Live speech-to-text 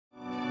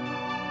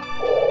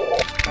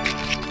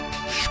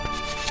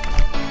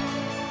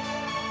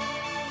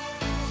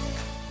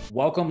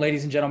Welcome,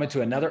 ladies and gentlemen,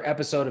 to another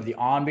episode of the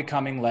On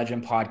Becoming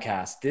Legend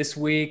podcast. This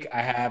week, I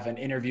have an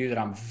interview that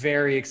I'm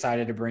very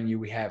excited to bring you.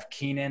 We have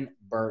Keenan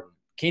Burton.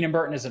 Keenan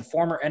Burton is a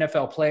former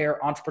NFL player,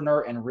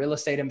 entrepreneur, and real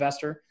estate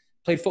investor.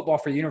 Played football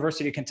for the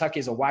University of Kentucky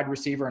as a wide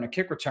receiver and a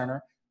kick returner.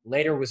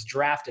 Later was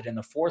drafted in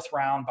the 4th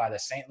round by the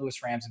St. Louis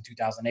Rams in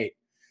 2008.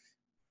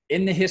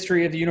 In the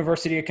history of the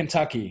University of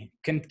Kentucky,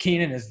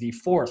 Keenan is the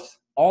 4th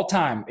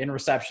all-time in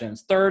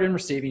receptions, 3rd in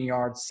receiving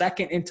yards,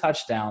 2nd in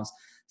touchdowns,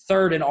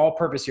 3rd in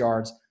all-purpose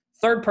yards,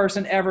 3rd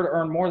person ever to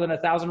earn more than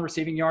 1,000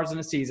 receiving yards in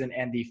a season,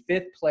 and the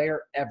 5th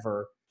player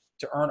ever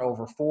to earn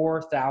over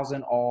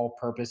 4,000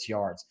 all-purpose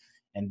yards.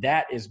 And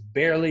that is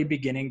barely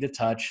beginning to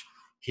touch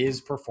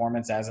his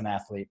performance as an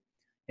athlete.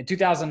 In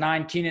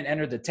 2009, Keenan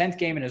entered the 10th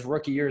game in his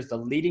rookie year as the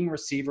leading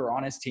receiver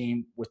on his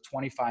team with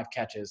 25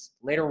 catches.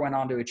 Later went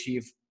on to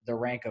achieve the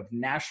rank of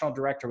national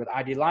director with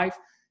IDLife.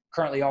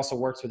 Currently also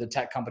works with the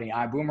tech company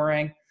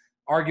iBuumerang.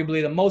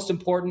 Arguably the most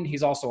important,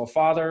 he's also a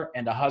father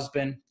and a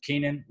husband.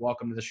 Keenan,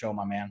 welcome to the show,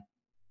 my man.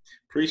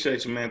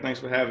 Appreciate you, man. Thanks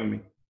for having me.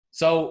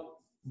 So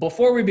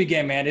before we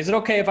begin, man, is it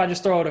okay if I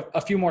just throw out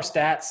a few more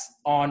stats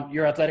on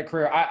your athletic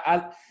career?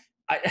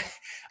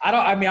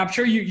 I'm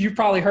sure you've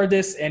probably heard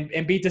this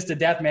and beat this to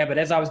death, man, but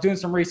as I was doing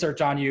some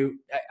research on you,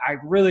 I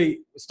really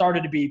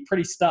started to be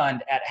pretty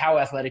stunned at how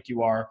athletic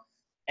you are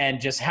and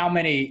just how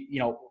many,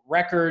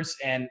 records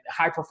and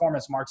high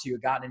performance marks you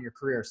have gotten in your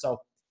career. So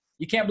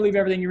you can't believe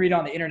everything you read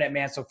on the internet,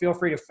 man. So feel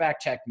free to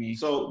fact check me.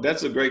 So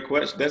that's a great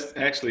question. That's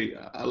actually,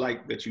 I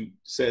like that you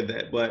said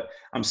that, but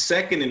I'm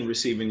 2nd in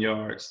receiving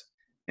yards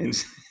and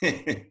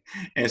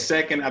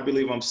second, I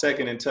believe I'm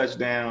 2nd in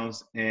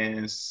touchdowns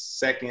and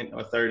 2nd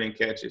or 3rd in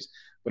catches,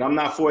 but I'm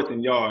not 4th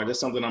in yards. That's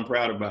something I'm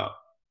proud about.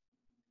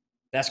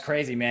 That's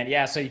crazy, man.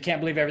 Yeah. So you can't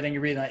believe everything you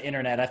read on the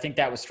internet. I think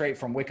that was straight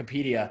from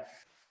Wikipedia.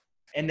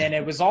 And then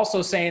it was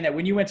also saying that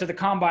when you went to the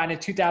combine in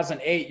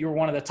 2008, you were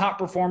one of the top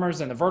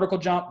performers in the vertical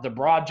jump, the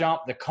broad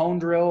jump, the cone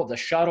drill, the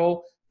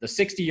shuttle, the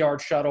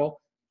 60-yard shuttle.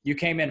 You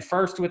came in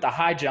first with the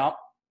high jump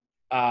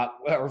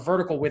or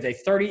vertical with a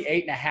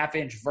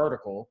 38.5-inch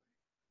vertical.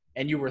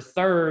 And you were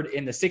 3rd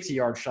in the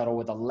 60-yard shuttle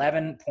with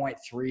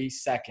 11.3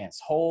 seconds.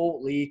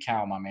 Holy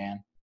cow, my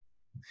man.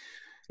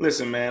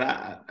 Listen, man,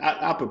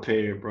 I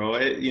prepared, bro.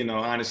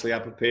 Honestly, I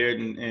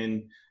prepared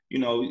and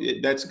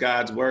that's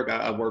God's work.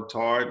 I worked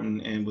hard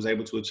and was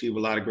able to achieve a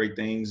lot of great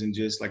things. And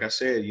just like I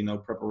said,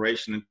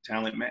 preparation and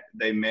talent,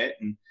 they met,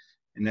 and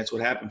that's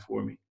what happened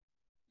for me.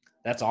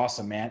 That's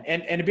awesome, man.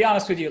 And to be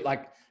honest with you,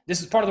 like,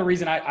 this is part of the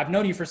reason I've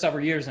known you for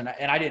several years and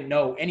I didn't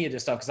know any of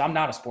this stuff because I'm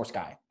not a sports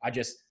guy.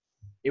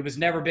 It was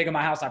never big in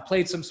my house. I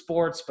played some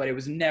sports, but it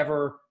was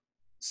never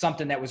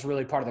something that was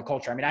really part of the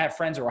culture. I mean, I have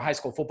friends who are high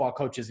school football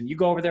coaches and you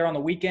go over there on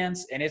the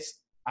weekends and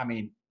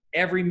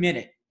every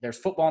minute there's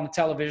football on the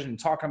television and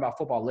talking about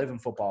football, living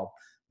football.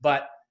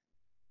 But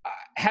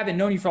having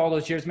known you for all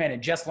those years, man,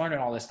 and just learning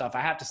all this stuff,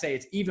 I have to say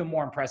it's even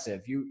more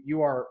impressive.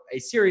 You are a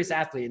serious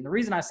athlete. And the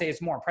reason I say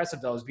it's more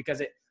impressive, though, is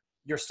because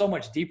you're so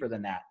much deeper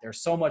than that.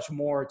 There's so much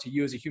more to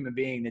you as a human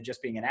being than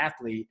just being an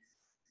athlete.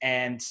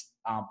 And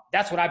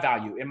that's what I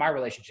value in my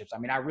relationships. I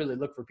mean, I really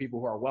look for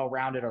people who are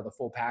well-rounded or the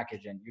full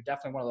package. And you're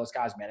definitely one of those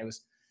guys, man.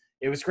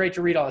 It was great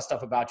to read all this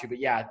stuff about you. But,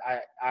 yeah,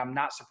 I'm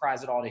not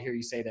surprised at all to hear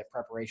you say that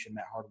preparation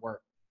meant hard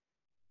work.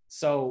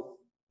 So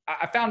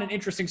I found an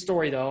interesting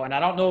story, though, and I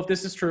don't know if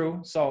this is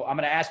true, so I'm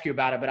going to ask you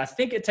about it, but I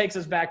think it takes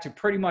us back to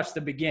pretty much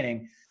the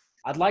beginning.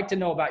 I'd like to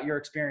know about your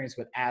experience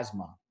with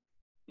asthma.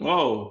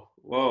 Whoa,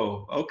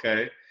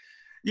 okay.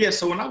 Yeah,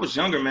 so when I was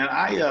younger, man,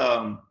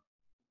 I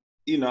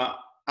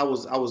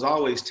was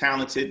always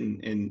talented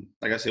and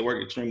like I said,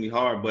 worked extremely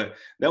hard, but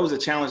that was a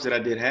challenge that I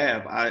did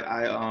have.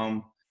 I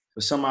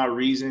for some odd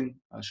reason,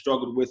 I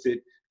struggled with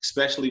it,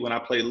 especially when I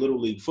played Little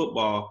League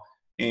football.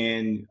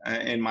 And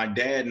my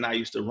dad and I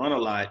used to run a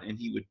lot, and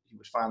he would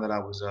find that I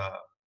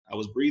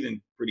was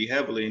breathing pretty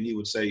heavily, and he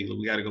would say, "Look,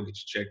 we got to go get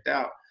you checked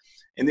out."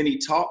 And then he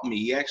taught me.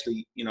 He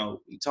actually,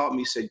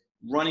 said,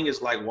 running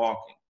is like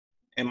walking,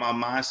 and my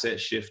mindset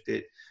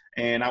shifted,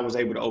 and I was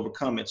able to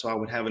overcome it. So I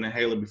would have an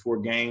inhaler before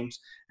games,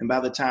 and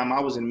by the time I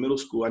was in middle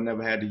school, I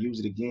never had to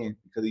use it again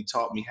because he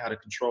taught me how to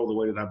control the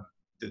way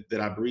that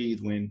I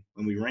breathe when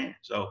we ran.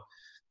 So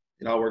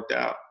it all worked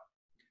out.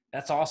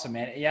 That's awesome,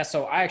 man. Yeah,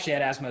 so I actually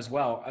had asthma as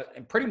well,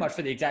 and pretty much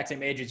for the exact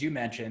same age as you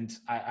mentioned.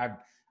 I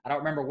don't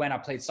remember when I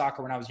played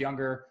soccer when I was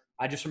younger.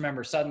 I just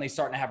remember suddenly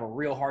starting to have a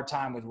real hard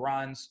time with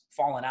runs,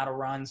 falling out of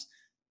runs.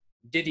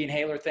 Did the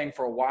inhaler thing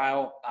for a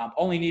while.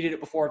 Only needed it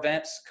before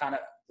events, kind of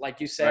like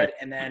you said. Right.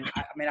 And then,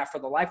 for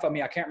the life of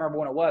me, I can't remember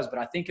when it was, but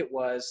I think it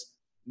was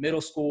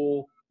middle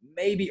school,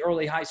 maybe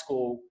early high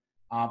school,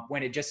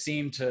 when it just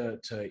seemed to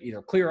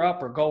either clear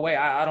up or go away.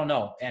 I don't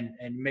know, and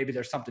maybe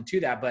there's something to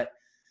that, but.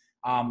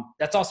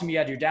 That's awesome. You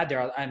had your dad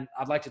there, and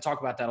I'd like to talk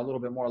about that a little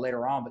bit more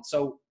later on. But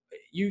so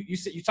you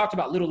said you talked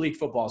about Little League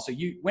football. So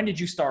when did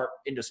you start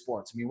into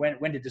sports? I mean,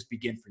 when did this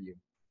begin for you?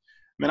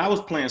 Man, I was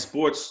playing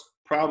sports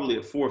probably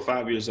at 4 or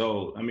 5 years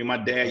old. I mean, my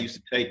dad used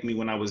to take me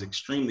when I was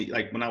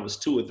when I was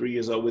 2 or 3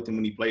 years old with him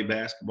when he played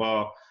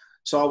basketball.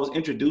 So I was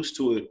introduced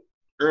to it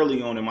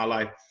early on in my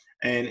life.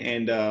 And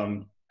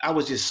I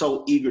was just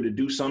so eager to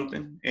do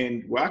something.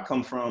 And where I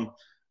come from,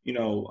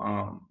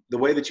 the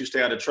way that you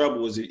stay out of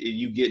trouble is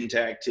you get into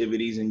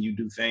activities and you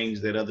do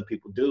things that other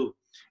people do.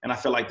 And I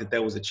felt like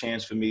that was a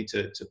chance for me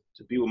to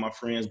be with my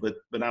friends, but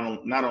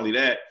not only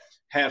that,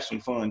 have some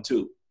fun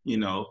too,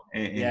 and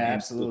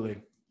absolutely.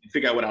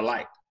 Figure out what I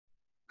liked.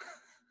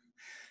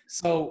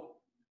 So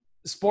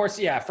sports,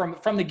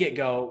 from the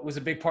get-go was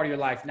a big part of your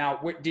life. Now,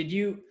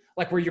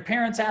 were your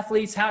parents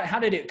athletes? How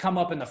did it come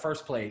up in the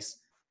first place?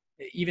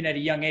 Even at a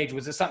young age,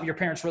 was this something your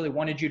parents really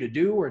wanted you to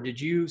do, or did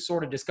you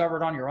sort of discover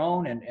it on your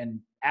own and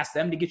ask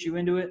them to get you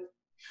into it?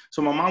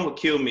 So my mom would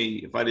kill me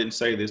if I didn't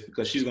say this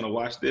because she's going to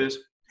watch this.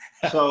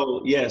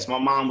 So yes, my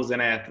mom was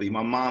an athlete.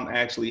 My mom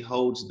actually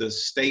holds the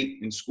state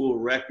and school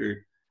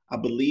record, I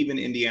believe, in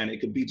Indiana. It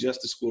could be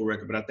just the school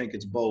record, but I think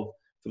it's both,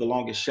 for the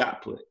longest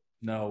shot put.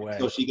 No way.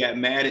 So she got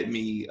mad at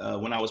me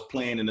when I was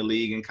playing in the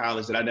league in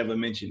college that I never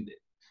mentioned it.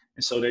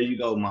 And so there you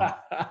go, Mom.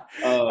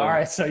 All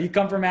right. So you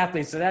come from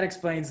athletes. So that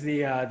explains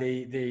the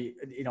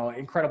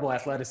incredible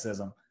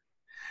athleticism.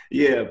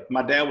 Yeah.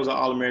 My dad was an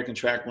All-American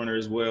track runner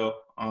as well.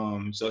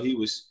 So he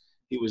was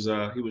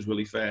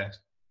really fast.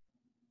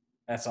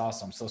 That's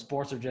awesome. So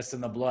sports are just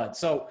in the blood.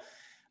 So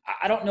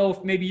I don't know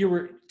if maybe you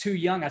were too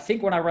young. I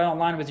think when I read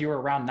online you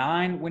were around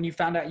 9 when you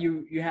found out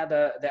you had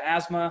the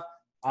asthma.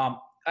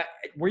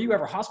 Were you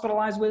ever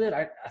hospitalized with it?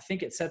 I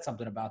think it said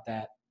something about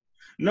that.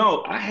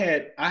 No, I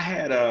had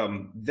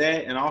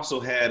that, and also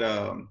had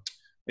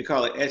they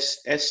call it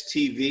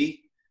STV.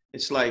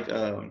 It's like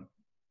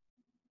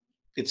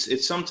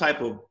it's some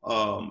type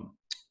of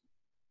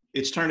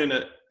it's turned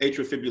into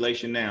atrial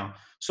fibrillation now.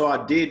 So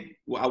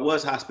I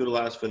was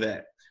hospitalized for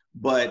that,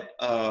 but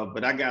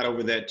I got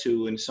over that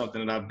too, and it's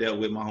something that I've dealt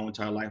with my whole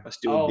entire life. I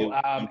still deal with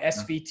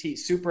SVT,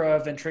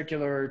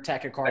 supraventricular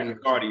tachycardia.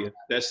 Tachycardia.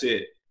 That's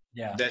it.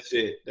 Yeah, that's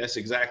it. That's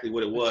exactly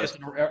what it was. Just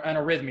an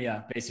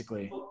arrhythmia,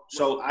 basically.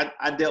 So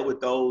I dealt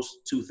with those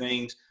two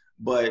things,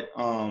 but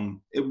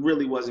it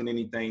really wasn't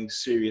anything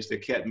serious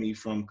that kept me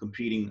from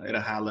competing at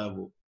a high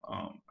level.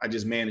 I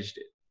just managed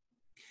it.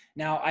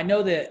 Now, I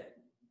know that,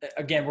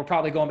 again, we're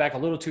probably going back a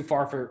little too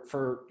far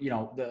for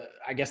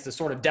the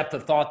sort of depth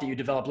of thought that you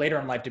develop later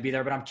in life to be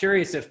there. But I'm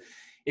curious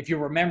if you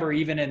remember,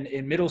 even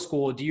in middle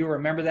school, do you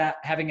remember that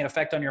having an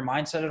effect on your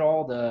mindset at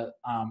all?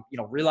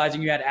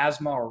 Realizing you had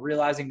asthma, or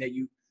realizing that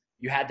you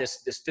had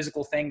this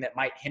physical thing that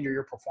might hinder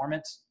your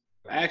performance?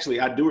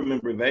 Actually, I do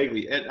remember it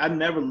vaguely. I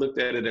never looked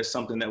at it as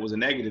something that was a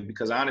negative,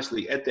 because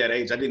honestly, at that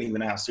age, I didn't even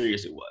know how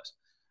serious it was.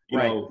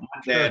 My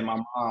dad and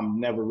my mom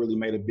never really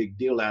made a big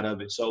deal out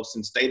of it. So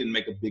since they didn't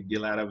make a big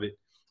deal out of it,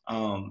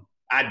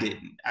 I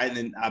didn't.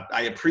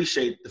 I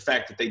appreciate the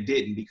fact that they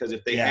didn't, because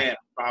if they had, I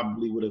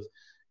probably would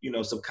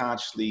have,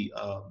 subconsciously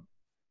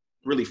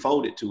really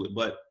folded to it.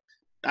 But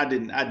I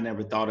didn't. I'd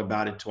never thought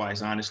about it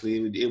twice,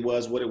 honestly. It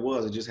was what it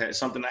was. It just had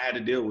something I had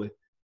to deal with.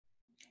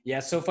 Yeah,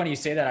 it's so funny you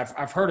say that.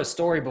 I've heard a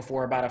story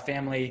before about a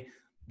family.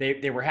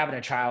 They were having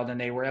a child,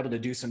 and they were able to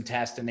do some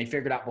tests, and they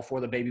figured out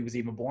before the baby was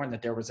even born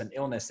that there was an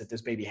illness that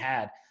this baby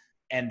had.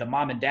 And the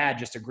mom and dad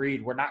just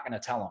agreed, we're not going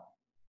to tell them.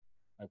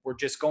 Like, we're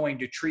just going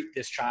to treat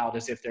this child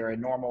as if they're a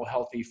normal,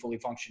 healthy, fully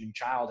functioning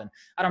child. And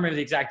I don't remember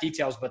the exact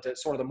details, but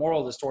the moral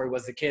of the story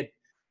was the kid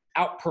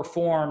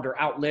outperformed or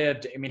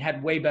outlived. I mean,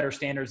 had way better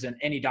standards than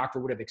any doctor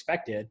would have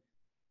expected.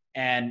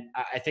 And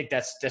I think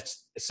that's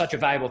such a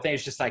valuable thing.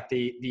 It's just like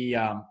the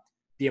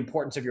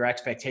importance of your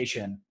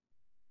expectation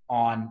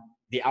on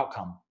the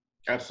outcome.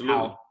 Absolutely.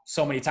 How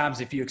so many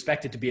times, if you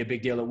expect it to be a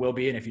big deal, it will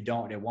be. And if you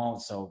don't, it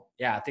won't. So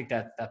yeah, I think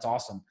that's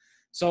awesome.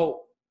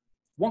 So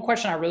one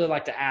question I really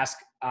like to ask,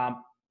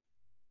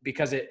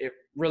 because it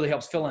really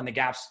helps fill in the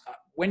gaps.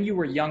 When you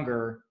were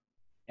younger,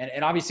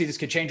 and obviously this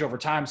could change over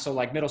time. So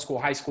like middle school,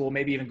 high school,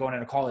 maybe even going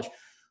into college,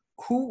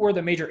 who were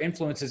the major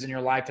influences in your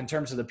life in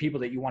terms of the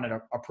people that you wanted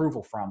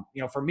approval from?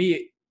 For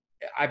me,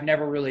 I've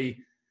never really,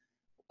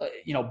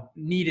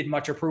 needed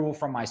much approval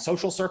from my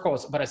social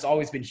circles, but it's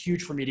always been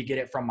huge for me to get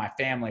it from my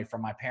family,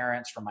 from my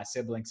parents, from my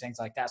siblings, things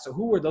like that. So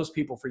who were those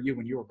people for you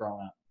when you were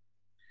growing up?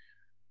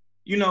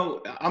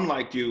 I'm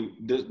like you.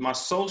 My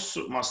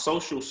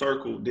social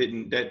circle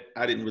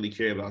I didn't really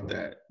care about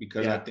that,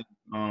 because I think,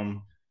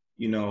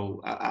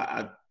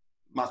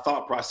 my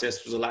thought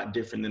process was a lot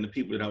different than the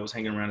people that I was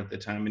hanging around at the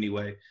time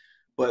anyway.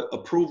 But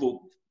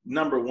approval,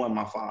 number one,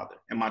 my father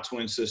and my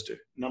twin sister.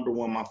 Number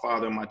one, my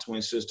father and my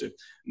twin sister.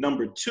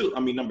 Number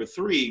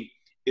three,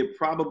 it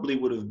probably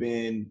would have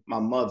been my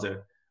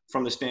mother,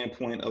 from the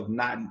standpoint of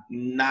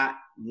not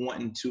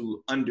wanting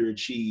to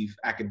underachieve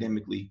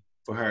academically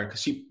for her.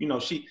 Because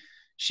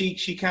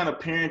she kind of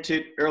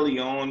parented early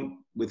on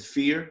with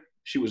fear.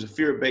 She was a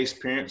fear-based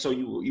parent, so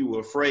you were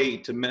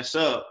afraid to mess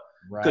up,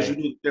 because you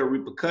knew there were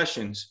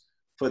repercussions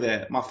for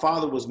that. My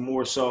father was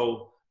more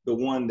so the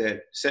one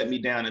that set me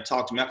down and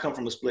talked to me. I come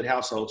from a split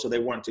household, so they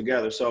weren't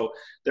together. So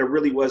there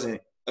really wasn't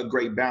a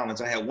great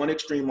balance. I had one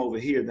extreme over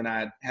here, then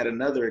I had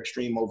another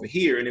extreme over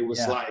here. And it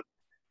was like,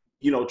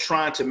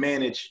 trying to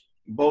manage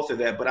both of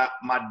that. But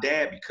my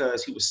dad,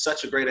 because he was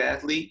such a great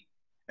athlete,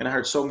 and I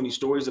heard so many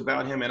stories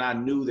about him, and I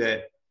knew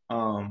that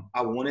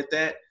I wanted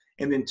that.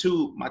 And then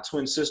two, my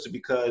twin sister,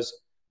 because,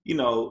 you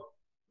know,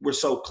 we're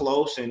so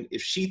close. And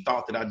if she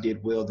thought that I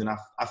did well, then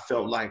I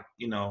felt like,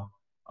 you know,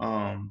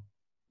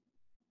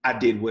 I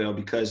did well,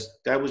 because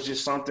that was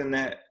just something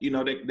that, you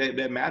know,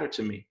 that mattered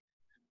to me.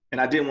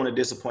 And I didn't want to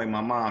disappoint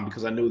my mom,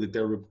 because I knew that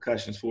there were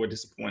repercussions for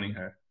disappointing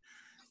her.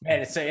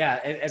 Man, it's yeah.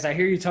 As I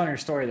hear you telling your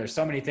story, there's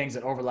so many things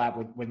that overlap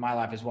with my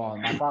life as well.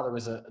 And my father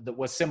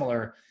was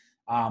similar.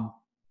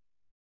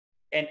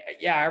 And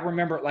yeah, I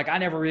remember, like, I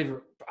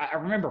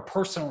remember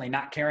personally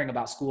not caring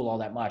about school all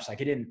that much.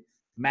 Like, it didn't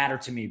matter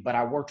to me, but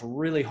I worked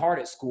really hard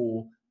at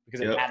school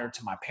because it mattered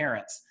to my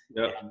parents.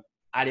 Yep. And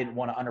I didn't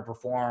want to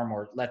underperform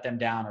or let them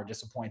down or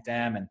disappoint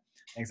them and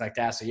things like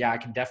that. So yeah, I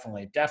can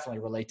definitely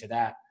relate to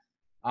that.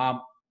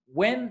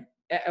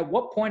 At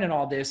what point in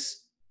all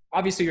this,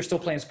 obviously you're still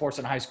playing sports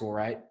in high school,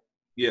 right?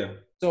 Yeah.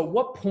 So at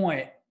what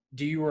point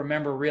do you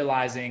remember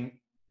realizing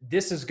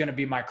this is going to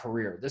be my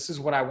career? This is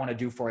what I want to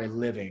do for a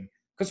living?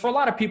 Because for a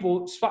lot of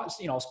people,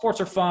 you know, sports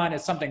are fun.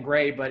 It's something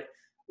great. But,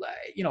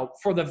 you know,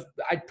 for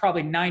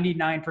probably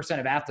 99%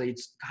 of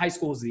athletes, high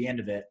school is the end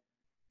of it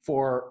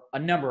for a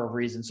number of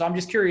reasons. So I'm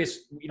just curious,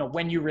 you know,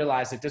 when you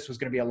realized that this was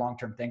going to be a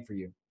long-term thing for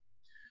you.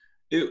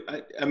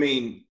 I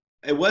mean,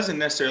 it wasn't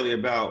necessarily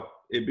about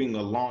it being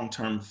a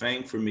long-term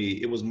thing for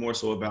me. It was more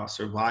so about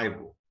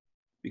survival,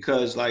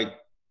 because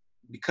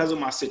of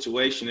my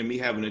situation and me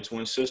having a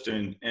twin sister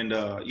and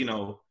you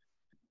know,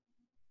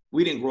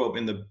 we didn't grow up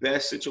in the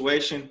best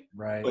situation,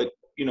 right? But,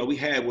 you know, we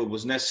had what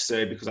was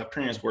necessary, because our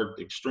parents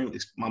worked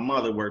my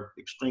mother worked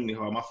extremely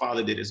hard. My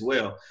father did as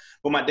well.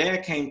 But my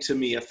dad came to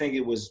me, I think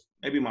it was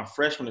maybe my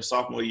freshman or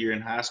sophomore year in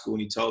high school,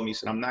 and he told me, he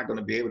said, I'm not going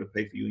to be able to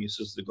pay for you and your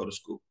sister to go to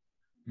school.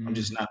 Mm-hmm. I'm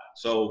just not.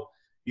 So,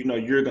 you know,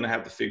 you're going to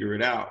have to figure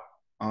it out.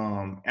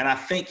 And I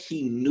think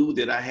he knew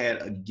that I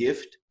had a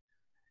gift,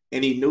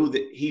 and he knew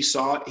that he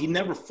saw it. He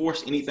never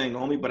forced anything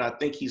on me, but I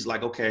think he's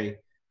like, okay,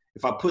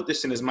 if I put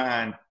this in his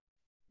mind,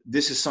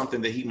 this is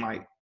something that he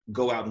might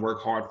go out and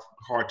work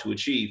hard to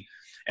achieve.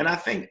 And I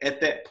think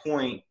at that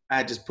point,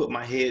 I just put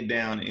my head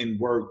down and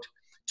worked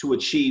to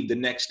achieve the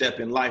next step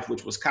in life,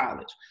 which was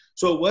college.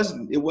 So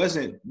it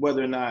wasn't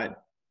whether or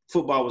not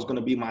football was going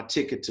to be my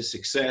ticket to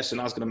success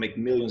and I was going to make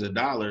millions of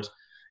dollars.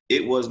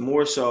 It was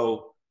more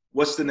so,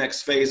 what's the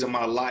next phase of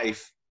my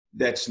life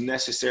that's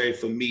necessary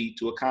for me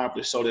to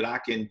accomplish so that I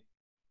can,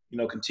 you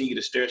know, continue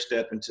to stair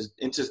step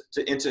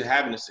into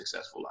having a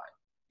successful life.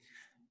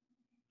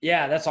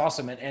 Yeah, that's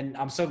awesome. And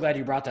I'm so glad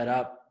you brought that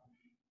up,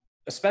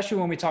 especially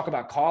when we talk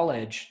about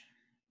college.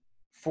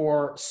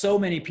 For so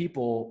many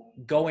people,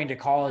 going to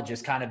college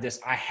is kind of this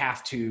I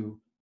have to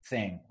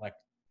thing. Like,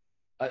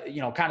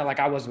 you know, kind of like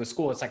I was with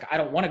school. It's like, I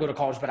don't want to go to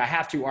college, but I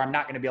have to, or I'm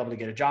not going to be able to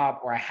get a job,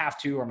 or I have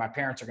to, or my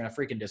parents are going to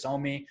freaking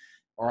disown me,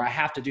 or I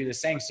have to do this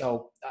thing.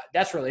 So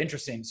that's really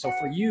interesting. So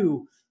for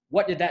you,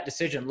 what did that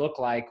decision look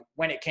like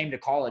when it came to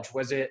college?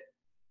 Was it,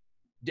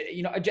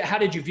 you know, how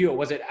did you view it?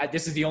 Was it,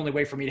 this is the only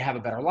way for me to have a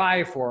better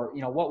life? Or,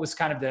 you know, what was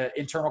kind of the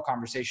internal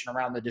conversation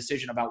around the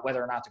decision about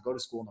whether or not to go to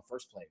school in the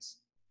first place?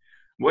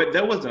 Well,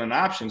 that wasn't an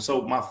option.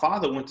 So my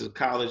father went to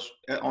college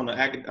on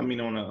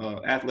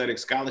an athletic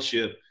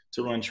scholarship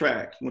to run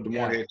track. He went to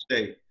Morehead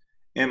State.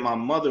 And my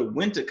mother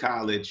went to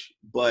college,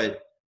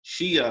 but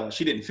she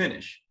didn't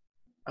finish.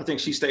 I think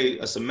she stayed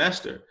a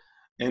semester.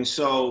 And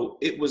so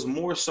it was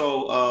more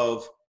so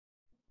of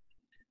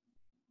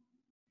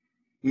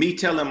me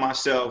telling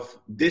myself,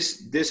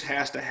 this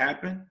has to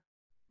happen,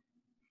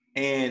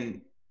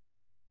 and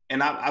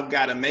I've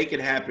got to make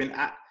it happen.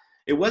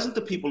 It wasn't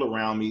the people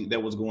around me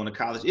that was going to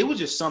college. It was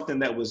just something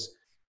that was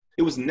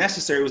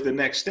necessary. It was the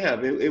next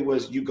step. It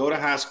was, you go to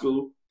high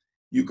school,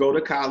 you go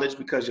to college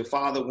because your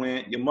father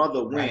went, your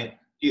mother went, right.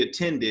 She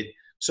attended.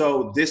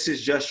 So this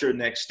is just your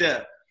next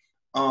step.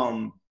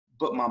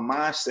 But my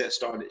mindset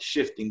started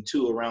shifting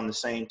too around the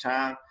same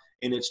time.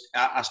 And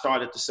I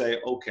started to say,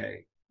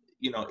 okay,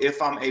 you know,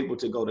 if I'm able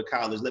to go to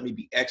college, let me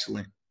be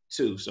excellent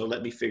too. So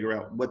let me figure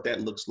out what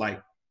that looks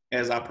like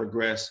as I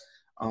progress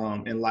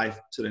in life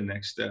to the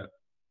next step.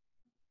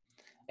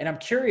 And I'm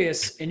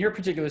curious, in your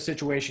particular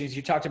situations,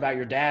 you talked about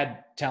your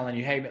dad telling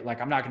you, hey, like,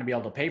 I'm not going to be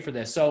able to pay for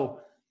this. So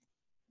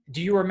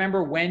do you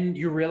remember when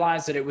you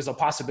realized that it was a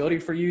possibility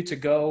for you to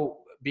go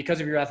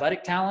because of your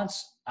athletic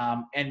talents?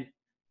 And,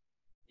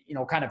 you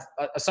know, kind of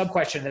a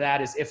sub-question to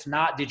that is, if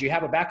not, did you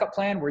have a backup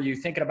plan? Were you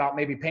thinking about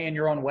maybe paying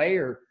your own way,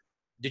 or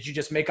did you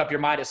just make up your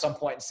mind at some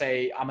point and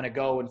say, I'm going to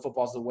go and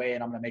football's the way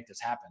and I'm going to make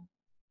this happen?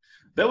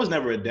 There was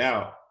never a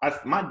doubt.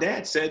 My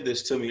dad said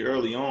this to me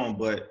early on,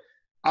 but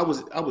I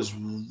was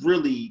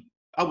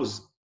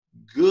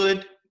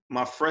good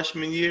my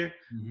freshman year,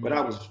 mm-hmm. but I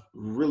was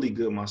really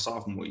good my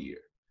sophomore year.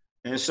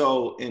 And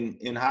so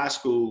in high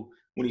school,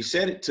 when he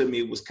said it to me,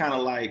 it was kind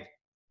of like,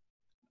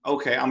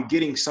 okay, I'm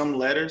getting some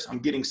letters, I'm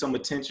getting some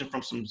attention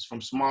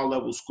from small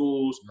level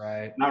schools,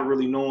 right? Not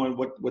really knowing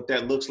what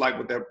that looks like,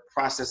 what that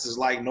process is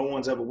like. No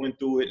one's ever went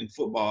through it in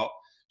football.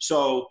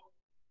 So,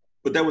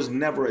 but there was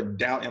never a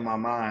doubt in my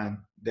mind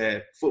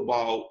that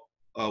football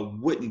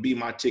wouldn't be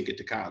my ticket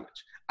to college.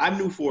 I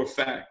knew for a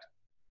fact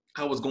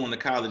I was going to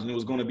college, and it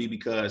was going to be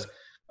because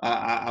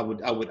I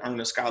would earn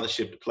a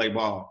scholarship to play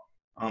ball.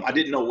 I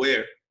didn't know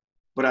where,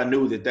 but I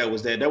knew that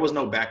was that. There was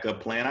no backup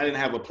plan. I didn't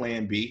have a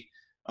plan B.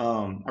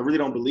 I really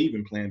don't believe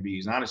in plan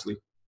Bs, honestly.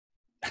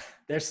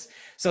 There's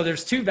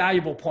two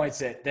valuable points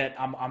that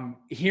I'm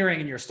hearing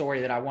in your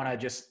story that I want to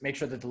just make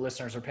sure that the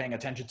listeners are paying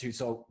attention to.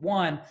 So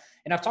one,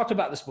 and I've talked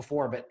about this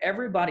before, but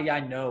everybody I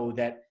know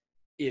that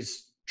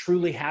is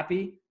truly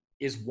happy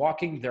is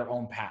walking their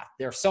own path.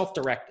 They're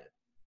self-directed.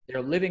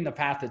 They're living the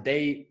path that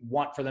they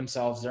want for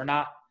themselves. They're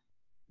not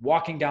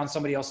walking down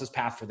somebody else's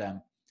path for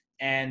them.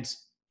 And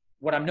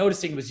what I'm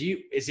noticing was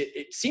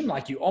it seemed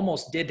like you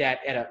almost did that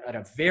at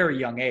a very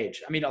young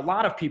age. I mean, a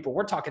lot of people,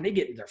 we're talking, they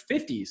get in their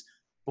 50s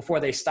before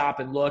they stop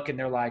and look, and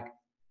they're like,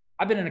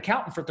 I've been an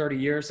accountant for 30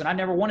 years and I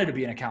never wanted to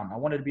be an accountant. I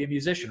wanted to be a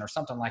musician or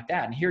something like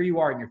that. And here you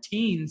are in your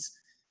teens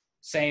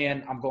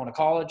saying, I'm going to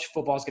college,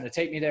 football's going to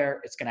take me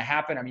there, it's going to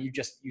happen. I mean,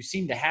 you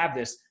seem to have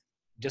this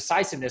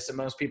decisiveness that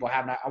most people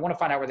have. And I want to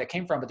find out where that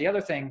came from. But the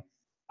other thing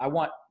I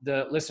want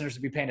the listeners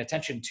to be paying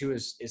attention to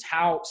is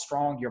how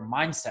strong your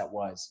mindset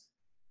was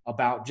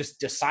about just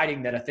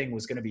deciding that a thing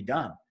was going to be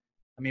done.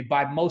 I mean,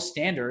 by most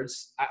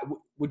standards,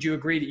 would you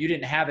agree that you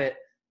didn't have it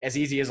as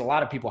easy as a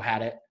lot of people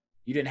had it?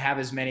 You didn't have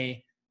as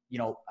many,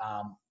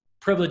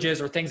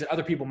 privileges or things that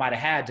other people might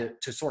have had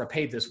to sort of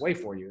pave this way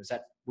for you.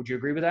 Would you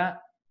agree with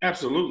that?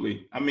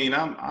 Absolutely. I mean,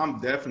 I'm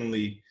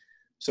definitely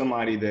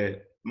somebody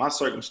that my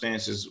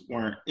circumstances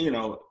weren't,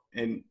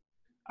 and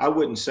I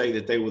wouldn't say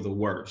that they were the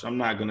worst. I'm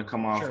not going to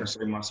come off and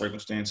say my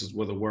circumstances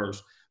were the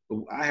worst, but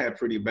I had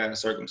pretty bad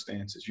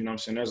circumstances. You know what I'm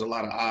saying? There's a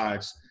lot of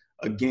odds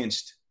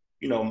against,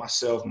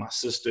 myself, my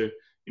sister,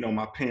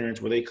 my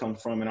parents, where they come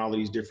from, and all of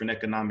these different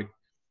economic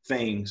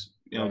things,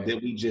 right,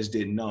 that we just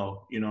didn't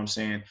know, you know what I'm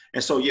saying?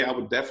 And so, yeah, I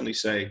would definitely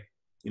say,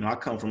 I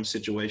come from a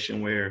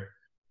situation where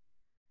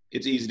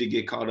it's easy to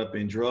get caught up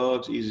in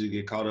drugs, easy to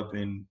get caught up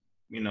in,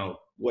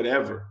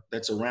 whatever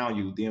that's around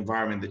you, the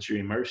environment that you're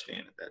immersed in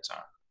at that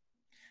time.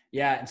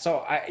 Yeah. And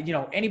so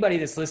anybody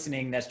that's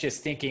listening, that's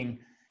just thinking,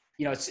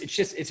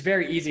 it's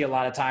very easy a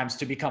lot of times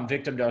to become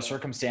victim to our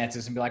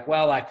circumstances and be like,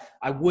 well,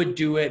 I would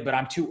do it, but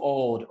I'm too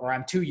old, or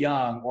I'm too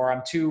young, or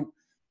I'm too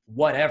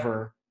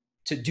whatever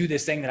to do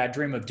this thing that I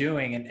dream of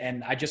doing.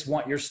 And I just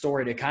want your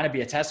story to kind of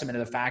be a testament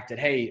to the fact that,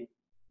 hey,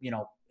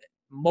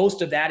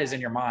 most of that is in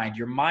your mind.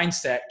 Your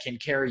mindset can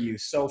carry you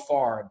so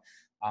far.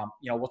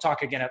 We'll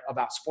talk again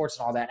about sports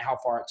and all that and how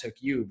far it took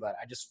you, but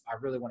I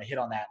really want to hit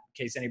on that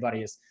in case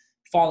anybody is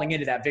falling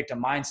into that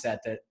victim mindset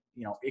that,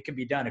 it can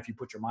be done if you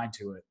put your mind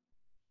to it.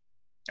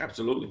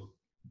 Absolutely.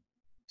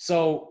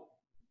 So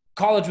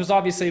college was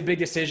obviously a big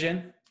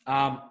decision.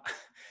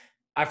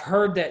 I've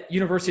heard that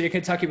University of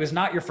Kentucky was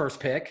not your first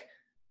pick.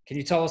 Can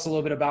you tell us a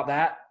little bit about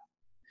that?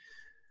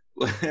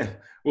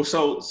 Well,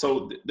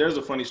 so there's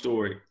a funny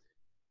story.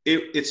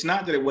 It's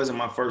not that it wasn't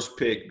my first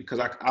pick, because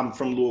I'm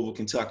from Louisville,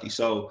 Kentucky.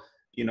 So,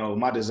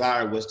 my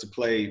desire was to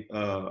play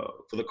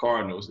for the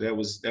Cardinals. That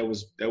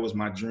was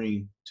my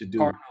dream to do.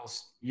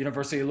 Cardinals,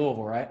 University of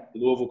Louisville, right?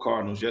 Louisville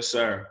Cardinals, yes,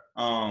 sir.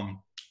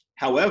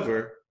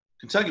 However,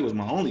 Kentucky was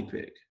my only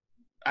pick.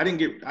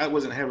 I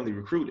wasn't heavily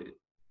recruited.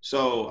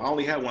 So I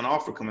only had one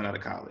offer coming out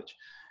of college.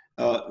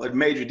 A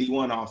major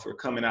D1 offer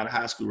coming out of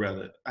high school,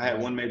 rather. I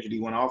had one major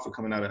D1 offer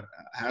coming out of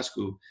high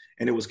school,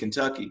 and it was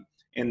Kentucky,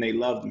 and they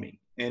loved me.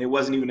 And it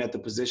wasn't even at the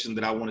position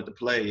that I wanted to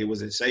play. It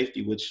was at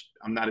safety, which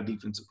I'm not a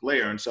defensive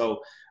player. And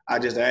so I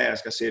just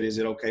asked, I said, is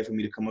it okay for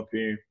me to come up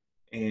here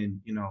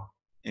and,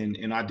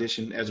 and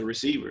audition as a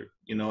receiver,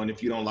 and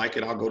if you don't like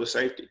it, I'll go to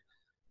safety.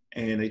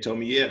 And they told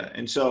me, yeah.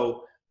 And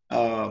so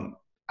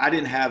I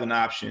didn't have an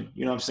option,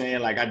 you know what I'm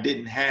saying? Like, I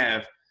didn't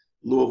have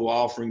Louisville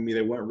offering me.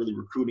 They weren't really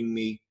recruiting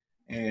me.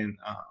 And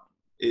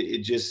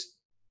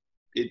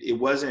it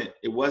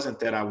wasn't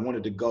that I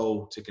wanted to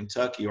go to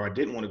Kentucky or I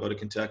didn't want to go to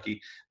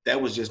Kentucky. That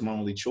was just my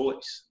only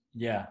choice.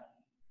 Yeah.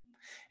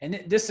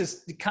 And this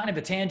is kind of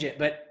a tangent,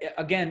 but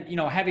again,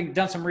 having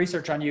done some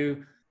research on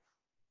you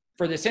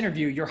for this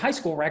interview, your high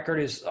school record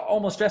is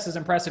almost just as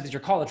impressive as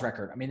your college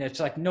record. I mean, it's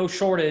like no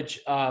shortage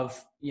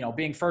of,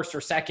 being first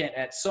or second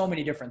at so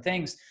many different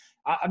things.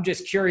 I'm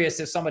just curious,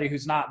 as somebody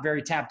who's not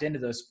very tapped into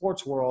the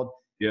sports world,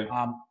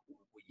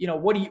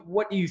 what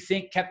do you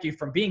think kept you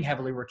from being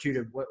heavily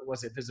recruited?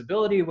 Was it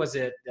visibility? Was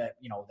it that,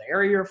 the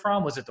area you're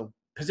from? Was it the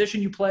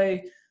position you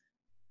play?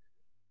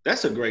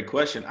 That's a great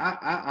question.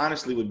 I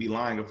honestly would be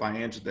lying if I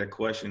answered that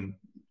question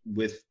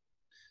with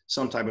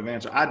some type of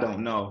answer. I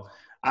don't know.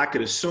 I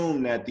could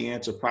assume that the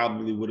answer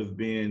probably would have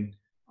been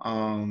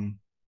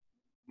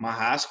my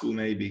high school,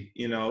 maybe,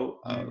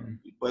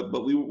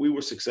 but we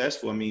were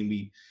successful. I mean,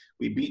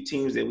 we beat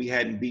teams that we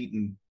hadn't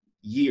beaten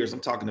years. I'm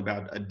talking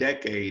about a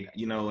decade,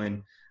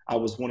 and I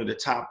was one of the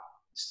top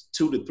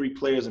 2 to 3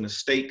 players in the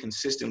state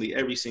consistently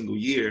every single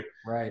year.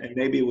 Right. And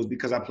maybe it was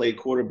because I played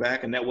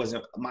quarterback and that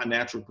wasn't my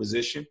natural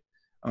position.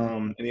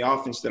 And the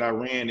offense that I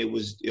ran, I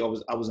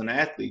was an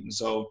athlete. And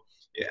so,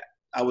 yeah,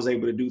 I was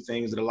able to do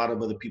things that a lot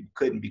of other people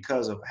couldn't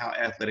because of how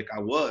athletic I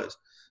was.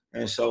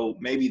 And so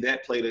maybe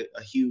that played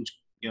a huge,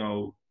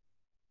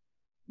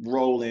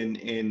 role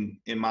in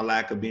my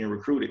lack of being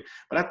recruited.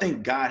 But I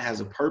think God has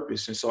a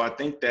purpose. And so I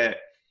think that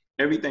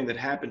everything that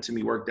happened to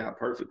me worked out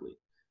perfectly.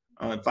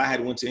 If I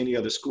had went to any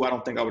other school, I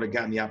don't think I would have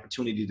gotten the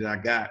opportunity that I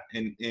got.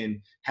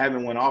 And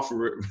having one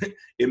offer,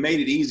 it made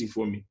it easy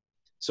for me.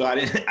 So I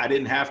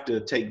didn't have to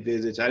take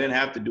visits. I didn't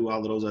have to do all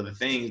of those other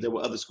things. There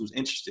were other schools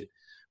interested,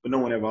 but no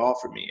one ever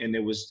offered me. And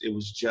it was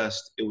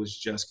just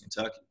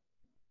Kentucky.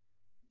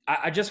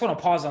 I just want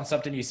to pause on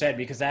something you said,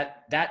 because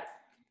that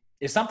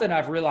is something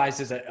I've realized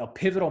is a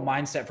pivotal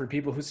mindset for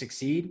people who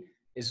succeed,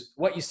 is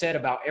what you said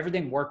about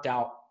everything worked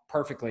out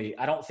perfectly.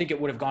 I don't think it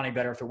would have gone any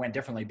better if it went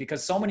differently,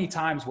 because so many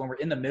times when we're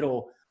in the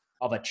middle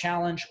of a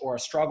challenge or a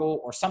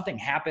struggle or something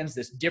happens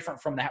that's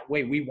different from that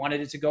way we wanted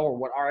it to go or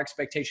what our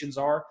expectations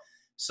are,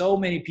 so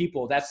many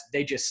people,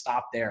 they just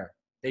stop there.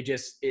 They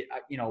just,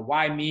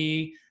 why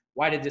me?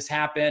 Why did this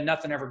happen?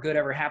 Nothing ever good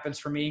ever happens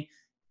for me.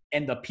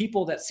 And the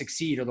people that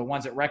succeed are the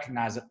ones that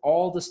recognize that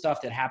all the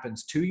stuff that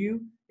happens to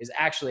you is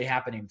actually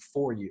happening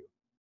for you.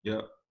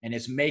 Yeah. And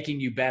it's making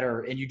you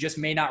better. And you just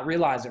may not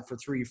realize it for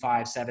 3,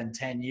 5, 7,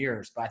 10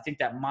 years. But I think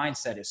that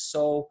mindset is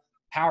so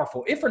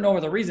powerful. If for no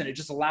other reason, it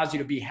just allows you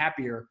to be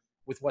happier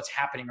with what's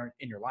happening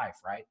in your life,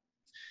 right?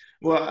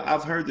 Well,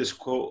 I've heard this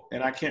quote,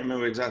 and I can't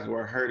remember exactly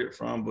where I heard it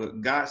from,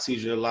 but God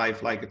sees your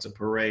life like it's a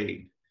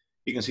parade.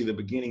 You can see the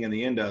beginning and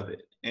the end of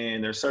it.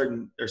 And there's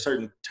certain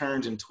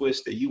turns and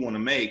twists that you want to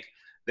make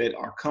that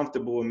are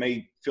comfortable and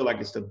may feel like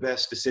it's the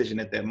best decision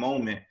at that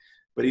moment.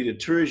 But he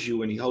deters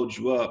you and he holds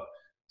you up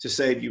to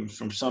save you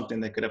from something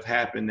that could have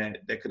happened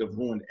that could have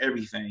ruined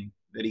everything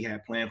that he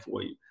had planned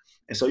for you.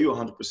 And so you're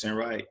 100%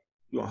 right.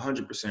 You're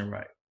 100%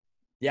 right.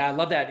 Yeah, I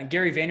love that. And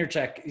Gary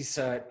Vaynerchuk, he's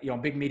a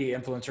big media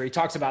influencer. He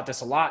talks about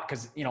this a lot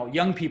because,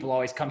 young people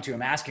always come to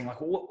him asking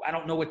like, well, I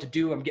don't know what to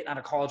do. I'm getting out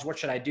of college. What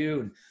should I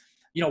do?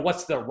 And,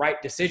 what's the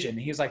right decision? And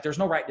he's like, there's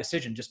no right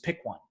decision. Just pick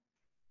one.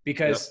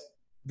 Because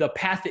the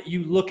path that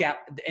you look at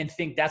and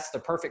think that's the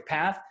perfect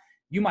path,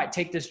 you might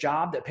take this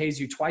job that pays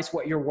you twice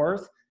what you're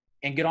worth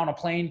and get on a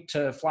plane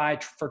to fly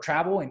for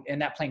travel,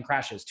 and that plane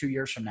crashes 2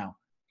 years from now.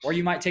 Or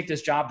you might take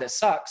this job that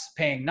sucks,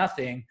 paying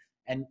nothing,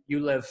 and you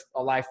live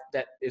a life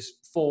that is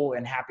full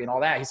and happy and all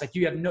that. He's like,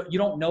 you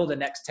don't know the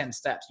next 10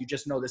 steps. You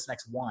just know this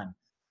next one.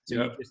 So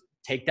you just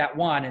take that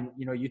one. And,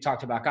 you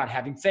talked about God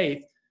having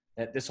faith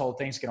that this whole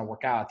thing's going to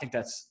work out. I think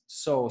that's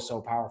so, so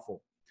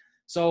powerful.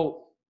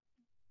 So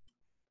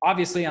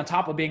obviously, on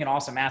top of being an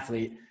awesome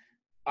athlete,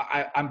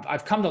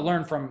 I've come to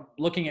learn from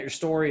looking at your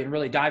story and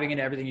really diving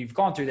into everything you've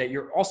gone through that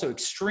you're also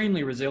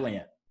extremely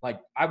resilient.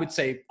 Like I would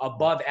say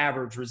above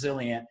average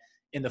resilient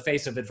in the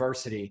face of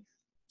adversity.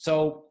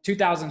 So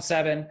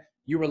 2007,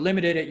 you were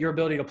limited at your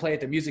ability to play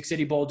at the Music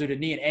City Bowl due to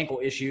knee and ankle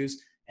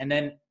issues. And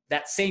then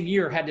that same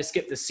year had to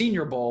skip the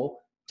Senior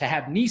Bowl to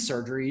have knee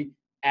surgery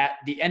at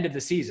the end of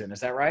the season. Is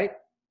that right?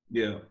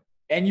 Yeah.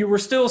 And you were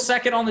still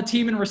second on the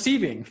team in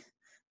receiving.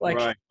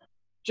 Right.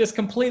 Just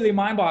completely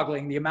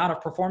mind-boggling the amount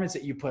of performance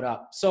that you put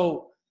up.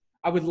 So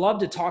I would love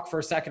to talk for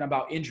a second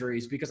about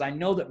injuries, because I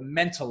know that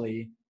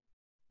mentally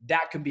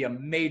that can be a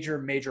major,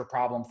 major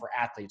problem for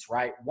athletes,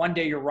 right? One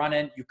day you're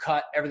running, you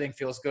cut, everything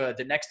feels good.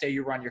 The next day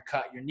you run, you're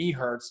cut, your knee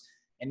hurts.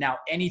 And now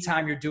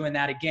anytime you're doing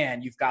that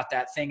again, you've got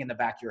that thing in the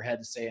back of your head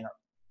to say,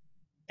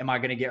 am I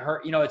going to get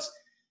hurt?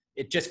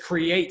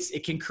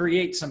 It can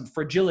create some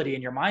fragility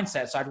in your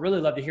mindset. So I'd really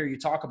love to hear you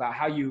talk about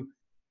how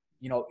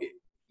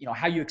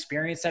how you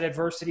experienced that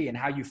adversity and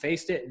how you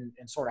faced it,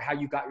 and sort of how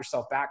you got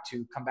yourself back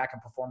to come back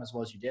and perform as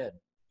well as you did.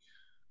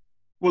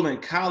 Well, in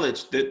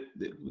college,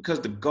 because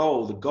the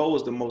goal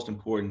is the most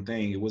important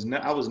thing.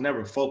 I was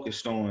never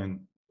focused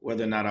on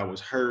whether or not I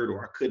was hurt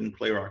or I couldn't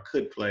play or I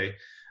could play.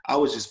 I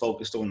was just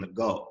focused on the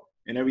goal,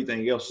 and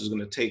everything else was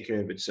going to take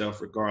care of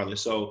itself regardless.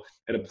 So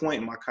at a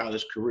point in my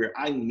college career,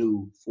 I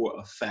knew for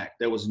a fact,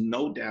 there was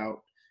no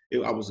doubt.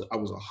 I was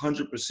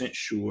 100%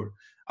 sure.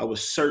 I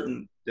was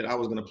certain that I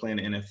was going to play in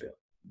the NFL.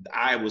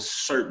 I was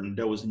certain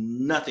there was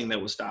nothing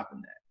that was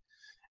stopping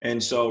that.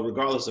 And so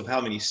regardless of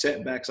how many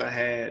setbacks I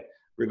had,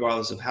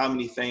 regardless of how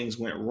many things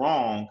went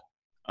wrong,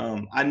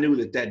 I knew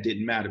that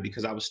didn't matter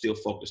because I was still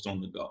focused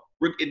on the goal.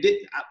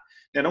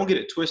 Now, don't get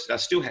it twisted. I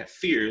still had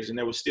fears and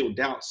there was still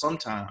doubt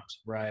sometimes.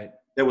 Right.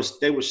 They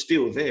were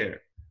still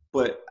there.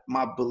 But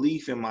my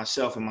belief in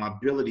myself and my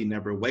ability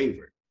never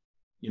wavered.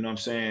 You know what I'm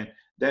saying?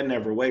 That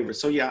never wavered.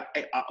 So, yeah,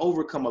 I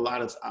overcame a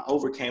lot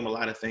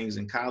of things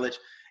in college.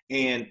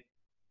 And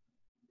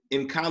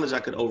in college, I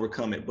could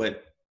overcome it.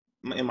 But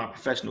in my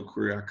professional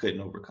career, I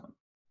couldn't overcome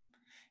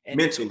it. And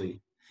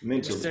mentally.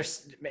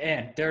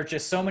 There are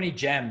just so many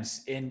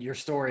gems in your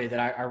story that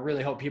I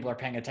really hope people are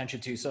paying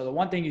attention to. So the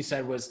one thing you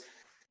said was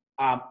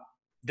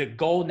the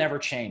goal never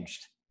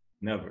changed.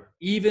 Never.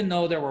 Even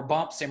though there were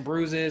bumps and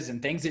bruises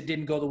and things that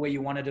didn't go the way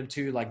you wanted them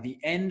to, like the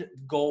end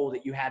goal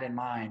that you had in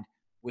mind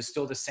was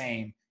still the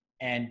same.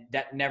 And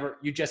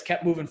you just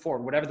kept moving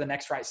forward, whatever the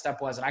next right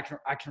step was. And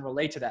I can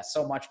relate to that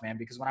so much, man,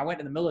 because when I went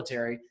to the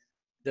military,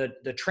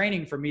 the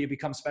training for me to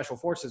become special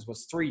forces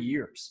was 3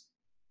 years.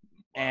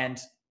 Wow.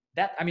 And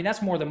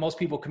that's more than most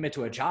people commit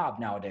to a job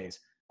nowadays.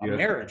 A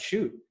marriage,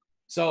 shoot.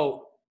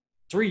 So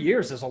 3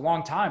 years is a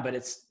long time, but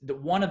it's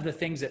one of the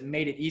things that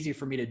made it easy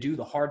for me to do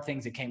the hard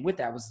things that came with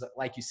that was,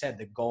 like you said,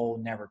 the goal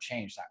never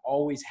changed. I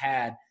always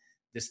had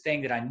this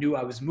thing that I knew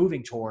I was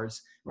moving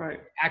towards.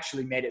 Right.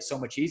 Actually made it so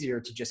much easier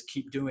to just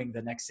keep doing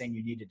the next thing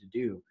you needed to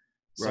do.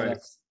 So Right.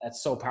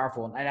 that's so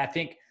powerful. And I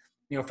think,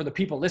 for the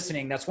people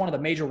listening, that's one of the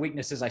major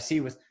weaknesses I see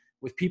with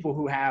people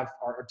who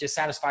are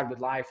dissatisfied with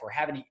life or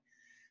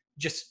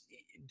just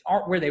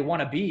aren't where they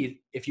want to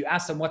be. If you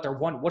ask them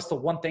what's the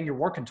one thing you're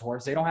working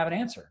towards, they don't have an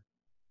answer.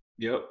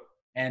 Yep.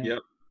 And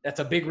that's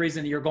a big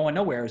reason that you're going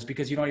nowhere, is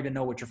because you don't even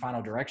know what your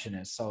final direction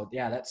is. So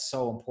yeah, that's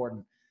so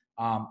important.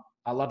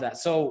 I love that.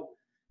 So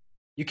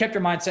you kept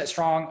your mindset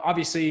strong.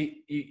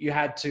 Obviously you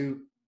had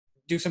to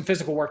do some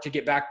physical work to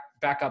get back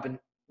up, and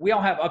we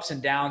all have ups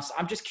and downs.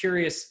 I'm just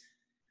curious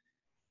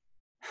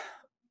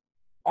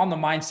on the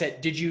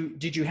mindset. Did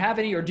you have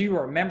any, or do you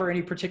remember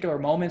any particular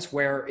moments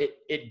where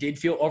it did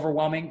feel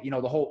overwhelming?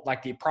 The whole,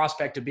 like the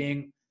prospect of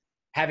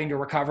having to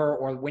recover,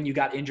 or when you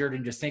got injured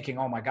and just thinking,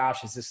 oh my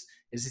gosh, is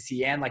this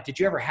the end? Like, did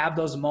you ever have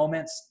those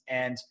moments?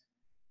 And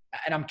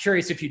I'm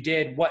curious, if you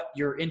did, what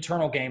your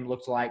internal game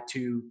looked like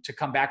to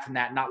come back from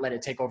that and not let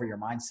it take over your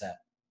mindset.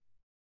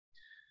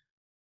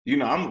 I'm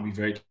going to be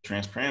very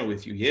transparent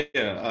with you.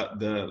 Yeah.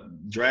 The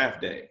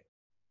draft day,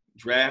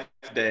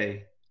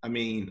 I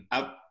mean,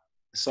 I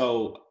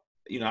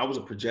was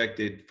a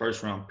projected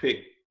first round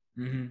pick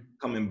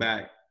coming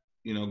back,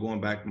 going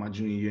back my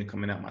junior year and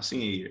coming out my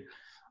senior year.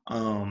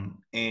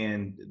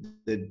 And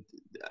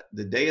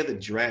the day of the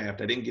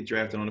draft, I didn't get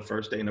drafted on the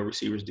first day. No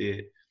receivers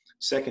did.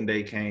 Second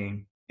day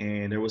came,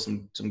 and there was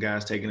some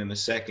guys taken in the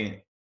second.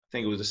 I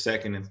think it was the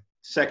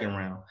second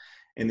round,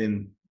 and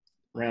then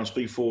rounds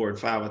 3, 4, and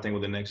 5, I think, were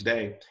the next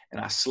day.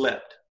 And I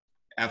slept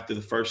after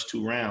the first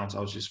 2 rounds. I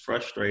was just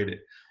frustrated,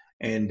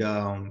 and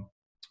I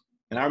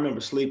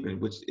remember sleeping,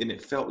 and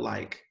it felt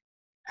like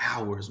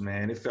hours,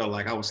 man. It felt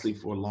like I was asleep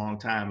for a long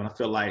time, and I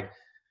felt like,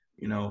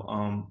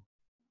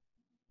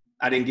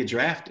 I didn't get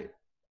drafted.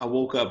 I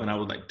woke up and I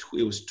was like,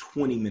 it was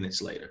 20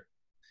 minutes later.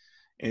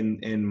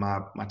 And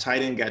my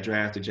tight end got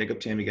drafted. Jacob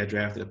Tammy got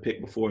drafted a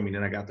pick before me.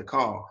 Then I got the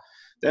call.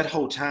 That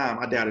whole time,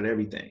 I doubted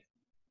everything.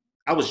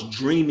 I was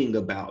dreaming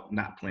about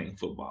not playing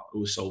football. It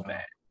was so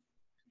bad.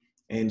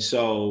 And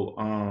so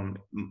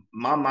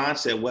my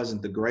mindset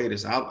wasn't the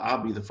greatest.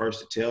 I'll be the first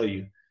to tell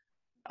you.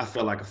 I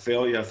felt like a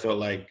failure. I felt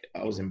like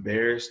I was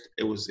embarrassed.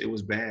 It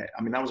was bad.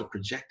 I mean, I was a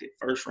projected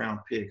first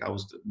round pick. I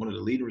was one of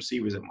the leading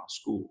receivers at my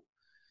school.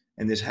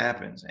 And this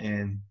happens,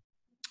 and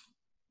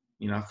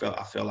I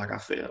felt like I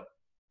failed.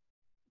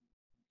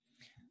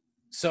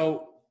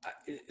 So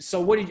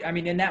what did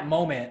in that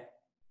moment?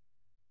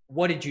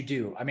 What did you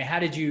do? I mean, how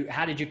did you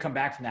come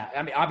back from that?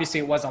 I mean, obviously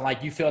it wasn't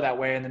like you feel that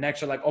way, and the next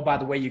you're like, oh, by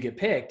the way, you get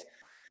picked.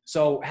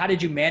 So how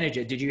did you manage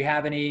it? Did you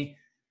have any?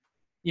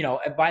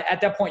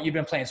 At that point, you've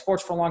been playing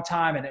sports for a long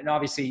time, and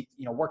obviously,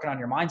 working on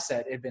your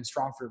mindset had been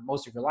strong for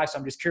most of your life. So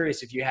I'm just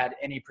curious if you had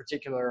any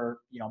particular,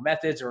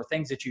 methods or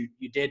things that you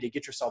did to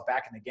get yourself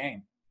back in the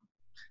game.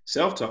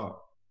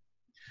 Self-talk.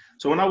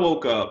 So when I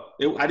woke up,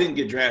 I didn't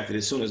get drafted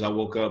as soon as I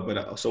woke up,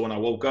 but so when I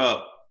woke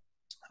up,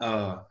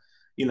 I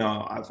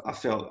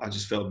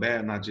just felt bad,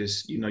 and I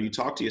just, you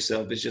talk to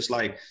yourself. It's just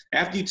like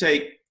after you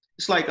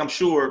it's like, I'm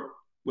sure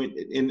when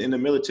in the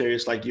military,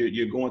 it's like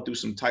you're going through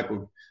some type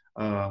of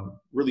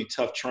really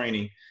tough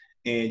training,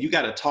 and you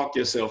got to talk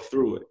yourself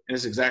through it. And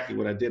it's exactly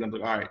what I did. I'm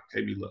like, all right,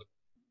 KB, look,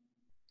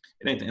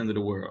 it ain't the end of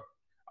the world.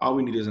 All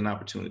we need is an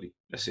opportunity.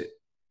 That's it.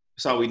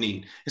 That's all we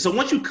need. And so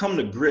once you come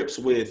to grips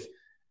with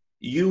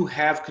you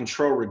have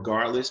control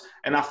regardless,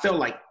 and I felt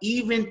like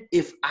even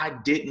if I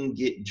didn't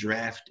get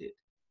drafted,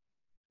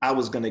 I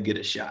was going to get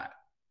a shot.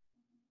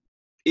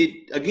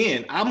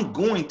 I'm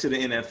going to the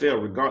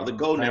NFL regardless. The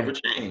goal never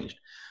changed.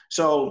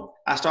 So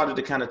I started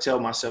to kind of tell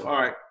myself, all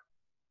right,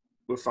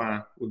 we're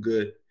fine. We're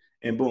good.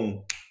 And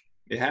boom,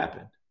 it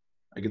happened.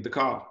 I get the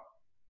call.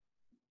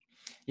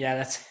 Yeah,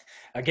 that's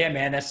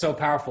so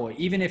powerful.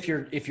 Even if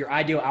your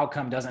ideal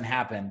outcome doesn't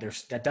happen,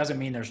 that doesn't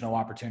mean there's no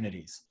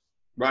opportunities.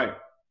 Right.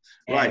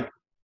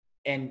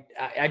 And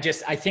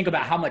I think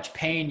about how much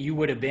pain you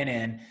would have been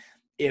in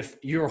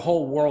if your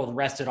whole world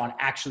rested on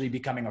actually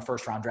becoming a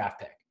first round draft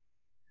pick.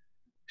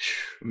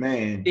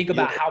 Man. Think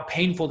about how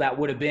painful that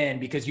would have been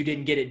because you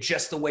didn't get it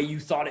just the way you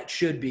thought it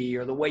should be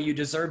or the way you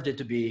deserved it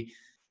to be.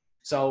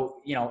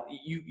 So,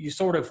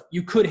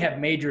 you could have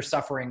made your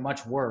suffering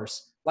much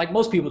worse. Like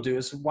most people do.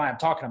 This is why I'm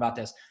talking about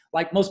this.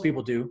 Like most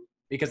people do,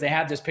 because they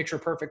have this picture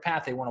perfect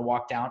path they want to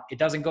walk down. It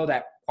doesn't go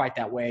quite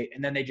that way.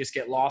 And then they just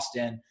get lost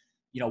in,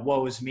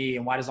 woe is me.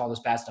 And why does all this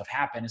bad stuff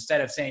happen?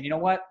 Instead of saying, you know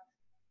what?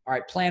 All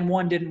right, plan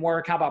 1 didn't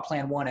work. How about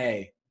plan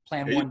 1A,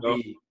 plan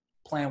 1B,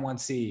 plan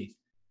 1C?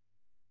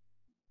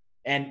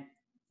 And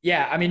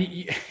yeah, I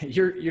mean,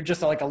 you're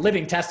just like a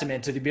living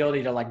testament to the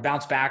ability to like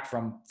bounce back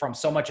from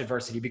so much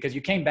adversity, because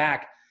you came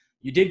back,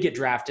 you did get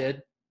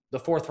drafted the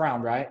 4th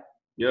round, right?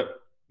 Yep.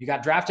 You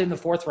got drafted in the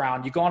 4th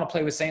round. You go on to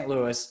play with St.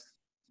 Louis,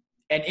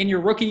 and in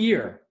your rookie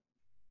year,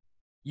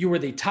 you were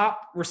the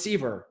top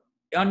receiver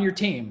on your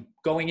team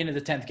going into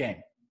the 10th game.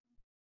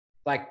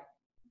 Like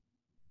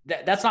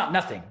that's not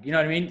nothing. You know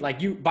what I mean?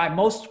 Like you, by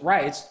most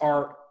rights,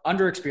 are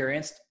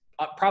underexperienced,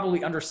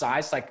 probably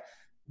undersized. Like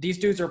these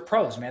dudes are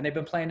pros, man. They've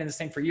been playing in this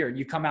thing for years. And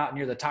you come out and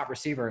you're the top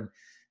receiver.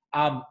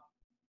 And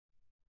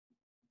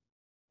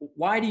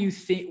what do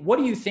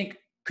you think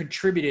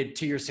contributed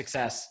to your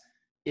success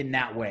in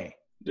that way?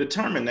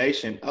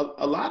 Determination.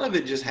 A lot of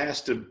it just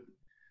has to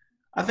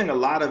 – I think a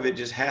lot of it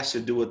just has to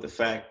do with the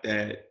fact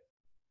that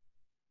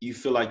you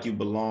feel like you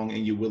belong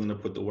and you're willing to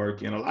put the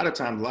work in. A lot of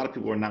times, a lot of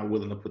people are not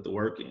willing to put the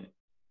work in.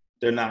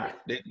 They're not.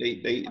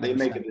 They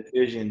make a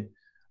decision.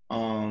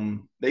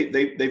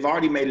 They've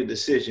already made a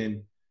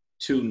decision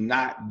to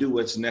not do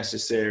what's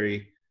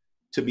necessary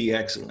to be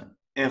excellent.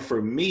 And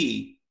for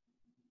me,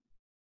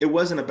 it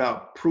wasn't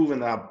about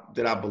proving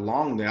that I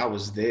belonged there. I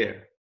was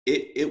there.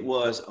 It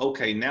was,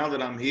 okay, now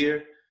that I'm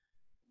here,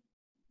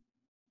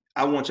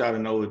 I want y'all to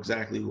know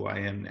exactly who I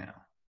am now.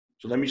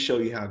 So let me show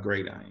you how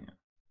great I am.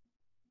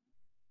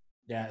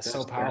 Yeah, it's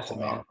so powerful,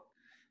 man.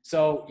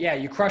 So, yeah,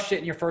 you crushed it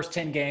in your first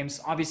 10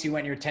 games. Obviously, you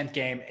went in your 10th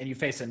game, and you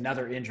faced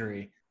another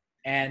injury.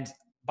 And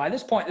by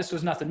this point, this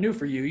was nothing new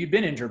for you. You'd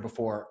been injured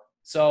before.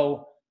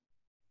 So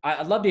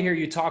I'd love to hear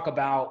you talk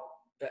about,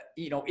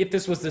 if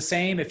this was the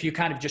same, if you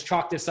kind of just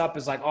chalk this up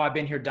as like, oh, I've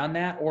been here, done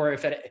that, or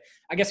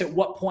I guess at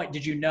what point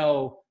did you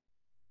know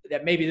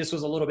that maybe this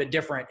was a little bit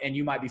different and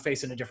you might be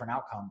facing a different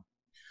outcome?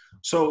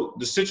 So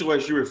the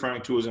situation you're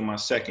referring to is in my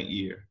second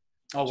year.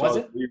 Oh, was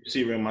it? I was a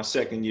receiver in my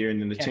second year, and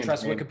then the 10th. Can't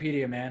trust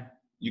Wikipedia, man.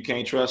 You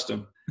can't trust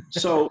them.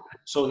 So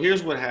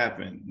here's what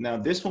happened. Now,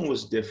 this one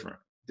was different.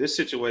 This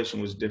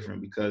situation was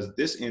different because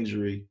this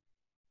injury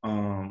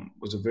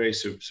was a very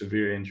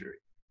severe injury.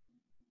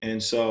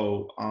 And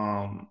so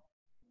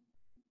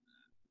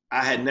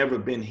I had never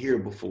been here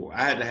before.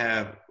 I had to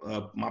have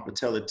my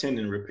patella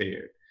tendon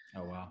repaired.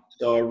 Oh, wow.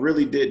 So I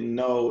really didn't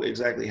know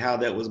exactly how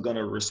that was going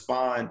to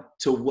respond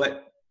to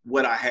what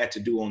I had to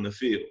do on the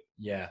field.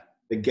 Yeah.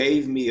 It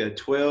gave me a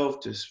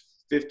 12 to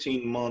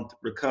 15-month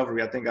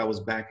recovery. I think I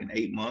was back in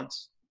 8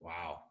 months.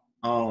 Wow.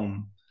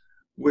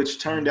 Which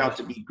turned out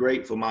to be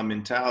great for my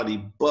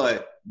mentality,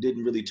 but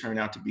didn't really turn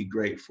out to be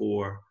great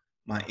for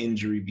my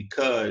injury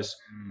because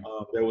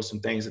there were some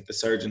things that the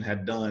surgeon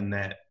had done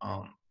that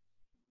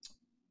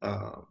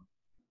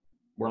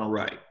weren't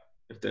right,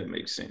 if that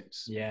makes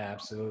sense. Yeah,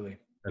 absolutely.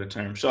 At a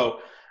term.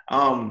 So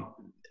I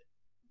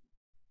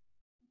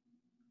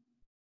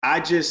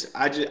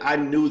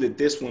knew that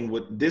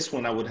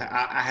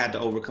I had to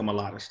overcome a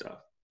lot of stuff.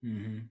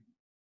 Mm-hmm.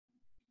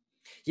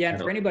 Yeah. And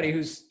for anybody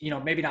who's,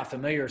 maybe not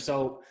familiar.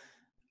 So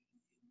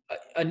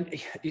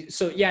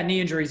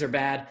knee injuries are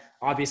bad,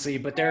 obviously,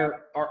 but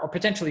there are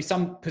potentially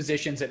some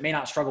positions that may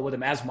not struggle with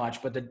them as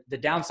much. But the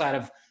downside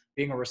of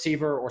being a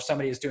receiver or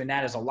somebody who's doing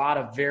that is a lot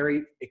of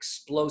very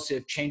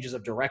explosive changes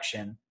of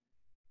direction.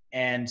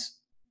 And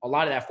a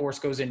lot of that force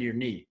goes into your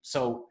knee.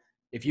 So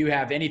if you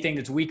have anything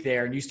that's weak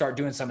there and you start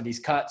doing some of these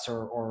cuts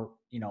or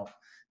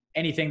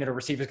anything that a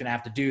receiver is going to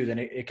have to do, then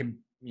it can,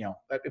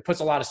 it puts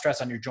a lot of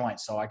stress on your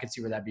joints. So I could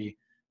see where that'd be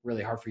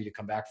really hard for you to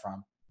come back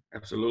from.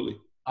 Absolutely.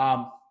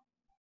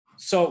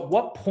 So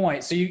what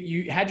point, so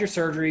you had your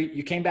surgery,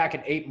 you came back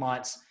in 8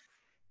 months.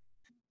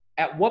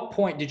 At what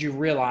point did you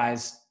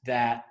realize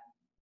that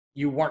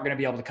you weren't going to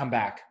be able to come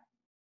back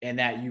and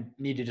that you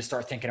needed to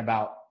start thinking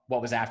about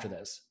what was after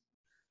this?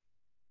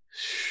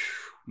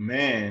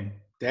 Man,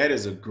 that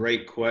is a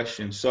great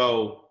question.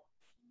 So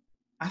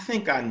I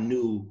think I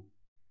knew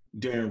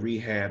during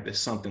rehab that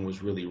something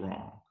was really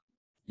wrong.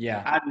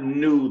 Yeah. I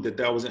knew that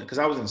because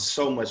I was in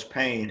so much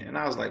pain and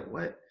I was like,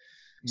 what?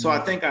 Mm-hmm. So I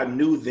think I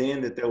knew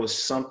then that there was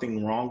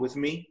something wrong with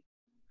me.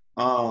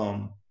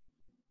 But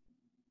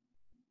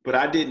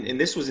I didn't, and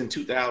this was in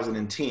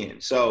 2010.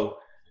 So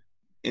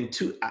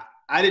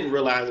I didn't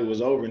realize it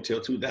was over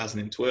until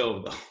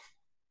 2012 though.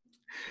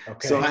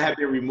 Okay. So I had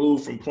been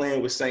removed from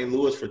playing with St.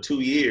 Louis for 2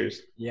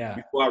 years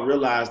before I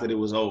realized that it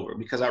was over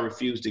because I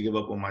refused to give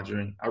up on my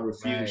dream. I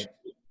refused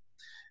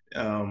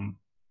to,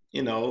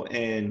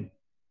 and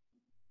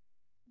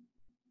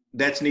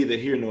that's neither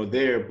here nor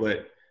there,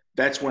 but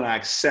that's when I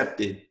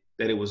accepted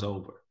that it was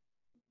over.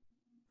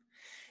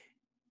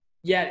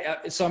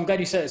 Yeah. So I'm glad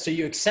you said it. So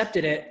you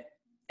accepted it.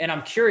 And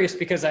I'm curious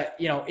because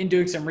in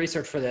doing some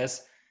research for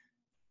this,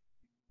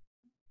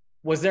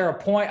 was there a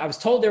point, I was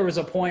told there was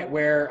a point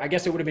where I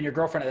guess it would have been your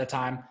girlfriend at the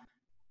time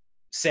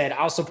said,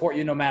 I'll support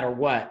you no matter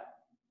what.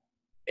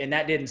 And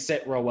that didn't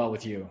sit real well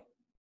with you.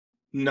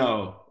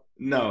 No.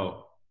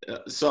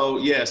 So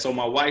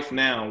my wife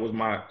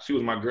now she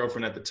was my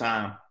girlfriend at the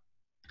time.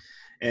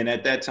 And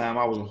at that time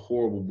I was a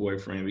horrible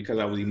boyfriend because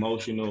I was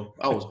emotional.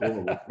 I was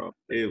horrible, bro.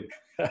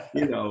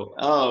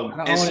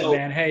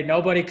 Man. Hey,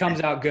 nobody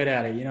comes out good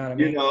at it. You know what I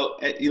mean?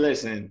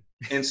 Listen.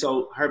 And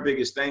so her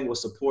biggest thing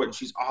was support, and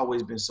she's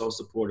always been so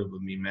supportive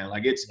of me, man.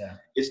 Like it's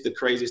the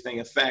craziest thing.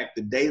 In fact,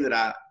 the day that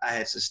I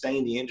had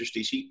sustained the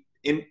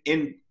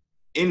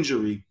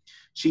injury,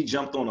 she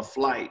jumped on a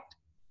flight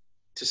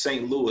to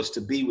St. Louis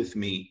to be with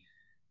me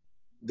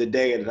the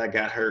day that I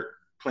got hurt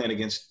playing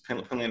against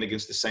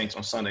the Saints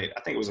on Sunday.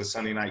 I think it was a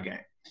Sunday night game.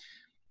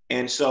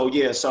 And so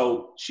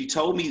she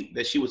told me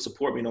that she would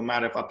support me no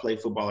matter if I played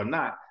football or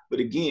not.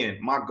 But again,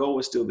 my goal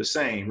is still the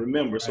same.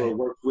 Remember, so it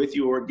works with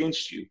you or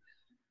against you.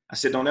 I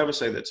said, don't ever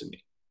say that to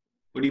me.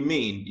 What do you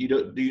mean?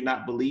 Do you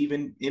not believe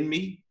in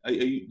me? Do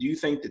you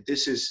think that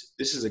this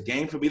is a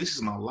game for me? This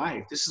is my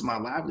life. This is my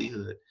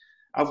livelihood.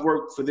 I've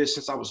worked for this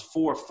since I was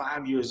 4 or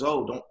 5 years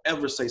old. Don't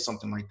ever say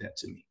something like that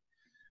to me.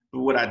 But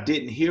what I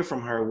didn't hear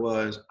from her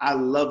was, I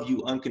love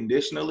you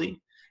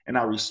unconditionally and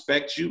I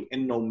respect you.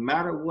 And no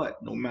matter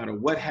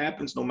what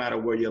happens, no matter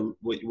where your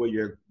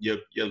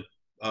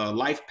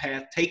life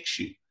path takes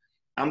you,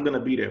 I'm going to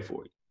be there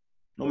for you.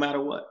 No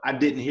matter what. I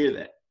didn't hear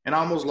that. And I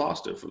almost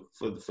lost her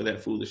for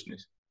that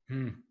foolishness.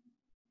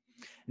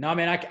 No, I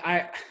mean,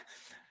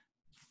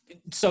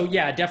 so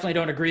yeah, I definitely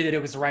don't agree that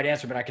it was the right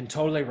answer, but I can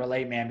totally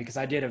relate, man, because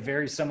I did a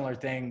very similar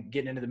thing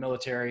getting into the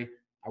military.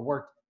 I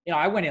worked,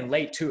 I went in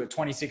late too at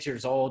 26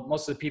 years old.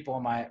 Most of the people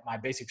in my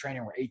basic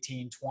training were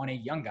 18, 20,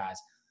 young guys.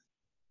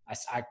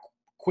 I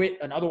quit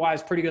an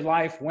otherwise pretty good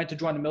life, went to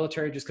join the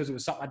military just because it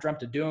was something I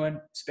dreamt of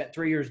doing, spent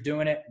 3 years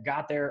doing it,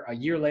 got there. A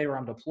year later,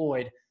 I'm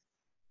deployed.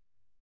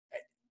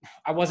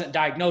 I wasn't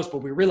diagnosed, but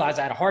we realized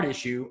I had a heart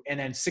issue. And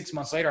then 6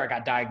 months later, I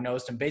got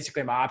diagnosed. And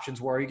basically my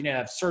options were, you can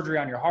have surgery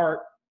on your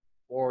heart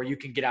or you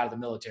can get out of the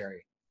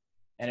military.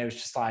 And it was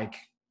just like,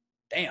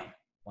 damn,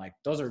 like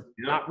those are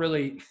not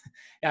really,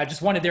 I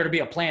just wanted there to be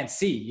a plan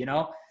C,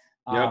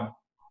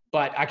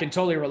 but I can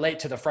totally relate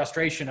to the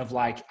frustration of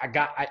like,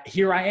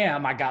 here I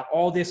am, I got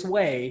all this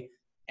way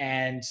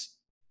and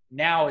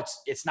now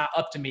it's not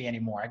up to me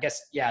anymore. I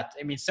guess, yeah.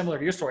 I mean, similar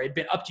to your story, it'd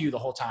been up to you the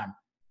whole time.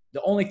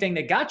 The only thing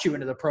that got you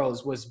into the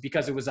pros was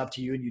because it was up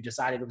to you and you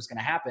decided it was going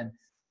to happen.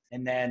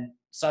 And then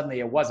suddenly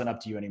it wasn't up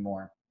to you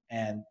anymore.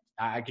 And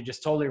I could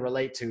just totally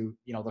relate to,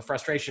 the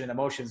frustration and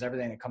emotions,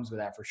 everything that comes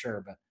with that for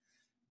sure. But,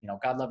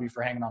 God love you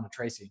for hanging on to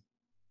Tracy.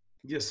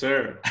 Yes,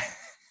 sir.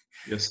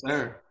 Yes,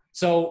 sir.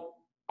 So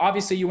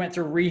obviously you went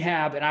through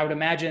rehab, and I would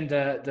imagine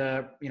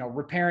the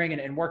repairing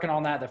and working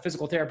on that, the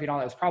physical therapy and all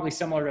that was probably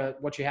similar to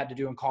what you had to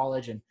do in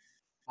college. And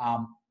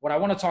what I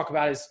want to talk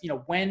about is,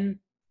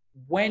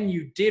 when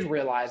you did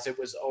realize it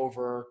was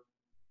over,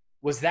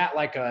 was that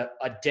like a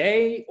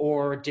day,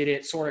 or did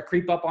it sort of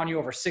creep up on you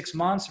over 6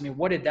 months? I mean,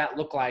 what did that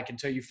look like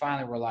until you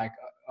finally were like,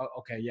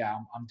 okay, yeah,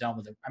 I'm done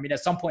with it? I mean, at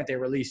some point they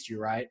released you,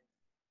 right?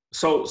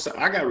 So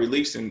I got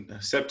released in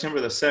September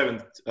the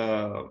 7th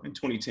in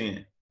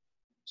 2010.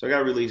 So I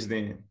got released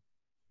then.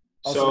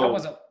 Oh, so that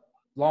wasn't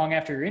long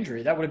after your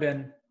injury. That would have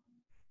been,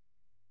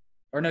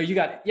 or no, you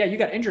got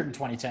injured in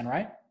 2010,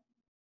 right?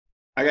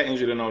 I got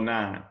injured in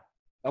 2009.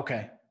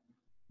 Okay.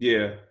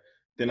 Yeah.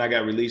 Then I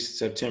got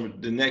released in September.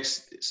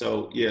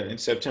 In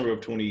September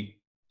of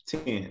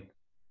 2010.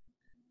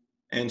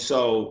 And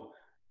so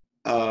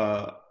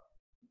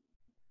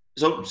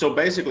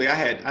basically I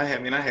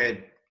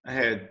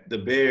had the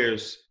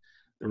Bears,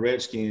 the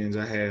Redskins,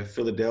 I had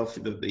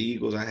Philadelphia, the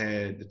Eagles, I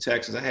had the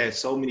Texans. I had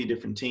so many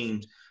different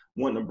teams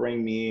wanting to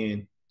bring me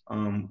in,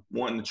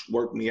 wanting to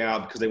work me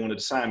out because they wanted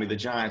to sign me. The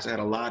Giants, I had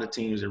a lot of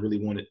teams that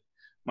really wanted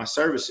my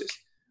services,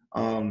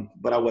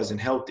 but I wasn't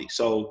healthy.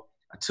 So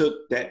I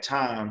took that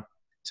time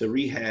to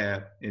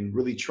rehab and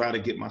really try to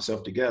get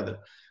myself together.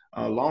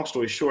 Long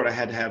story short, I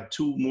had to have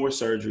 2 more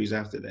surgeries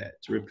after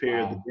that to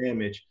repair the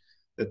damage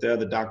that the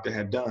other doctor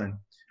had done.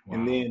 Wow.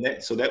 And then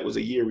that was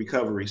a year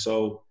recovery.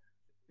 So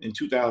in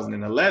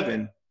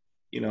 2011,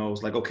 it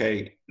was like,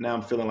 okay, now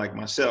I'm feeling like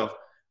myself.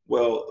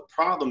 Well, the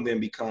problem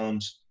then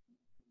becomes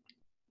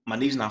my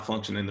knee's not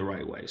functioning the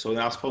right way. So then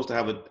I was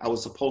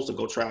supposed to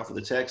go try out for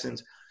the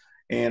Texans,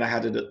 and I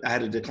had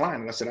to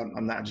decline. And I said,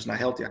 I'm just not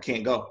healthy. I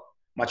can't go.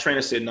 My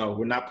trainer said, no,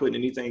 we're not putting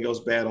anything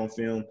else bad on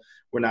film.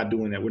 We're not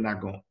doing that. We're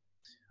not going.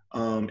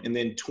 And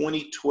then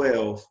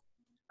 2012,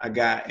 I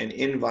got an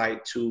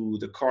invite to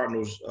the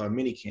Cardinals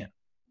mini camp.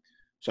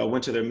 So I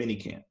went to their mini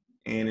camp.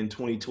 And in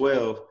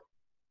 2012,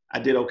 I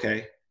did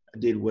okay. I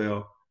did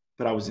well,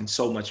 but I was in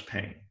so much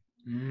pain.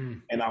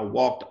 And I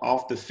walked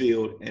off the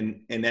field,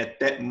 and at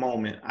that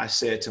moment, I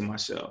said to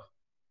myself,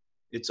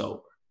 it's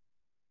over.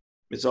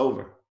 It's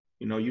over.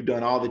 You've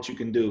done all that you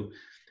can do.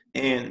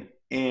 And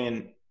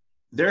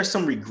there's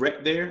some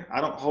regret there. I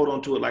don't hold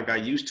on to it like I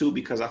used to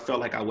because I felt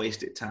like I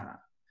wasted time.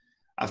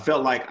 I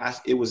felt like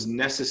it was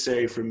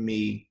necessary for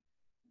me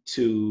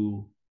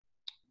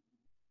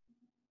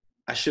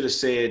I should have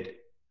said,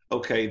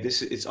 okay,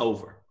 it's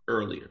over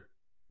earlier.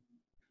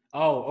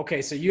 Oh,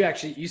 okay. So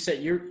you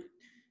said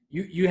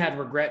you had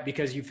regret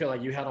because you feel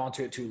like you held on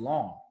to it too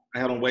long. I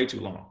held on way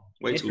too long.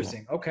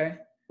 Interesting. Okay.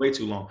 Way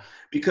too long.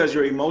 Because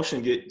your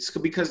emotion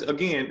because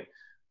again,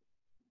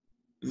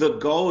 the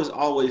goal is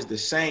always the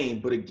same,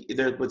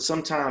 but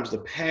sometimes the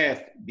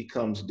path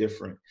becomes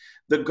different.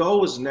 The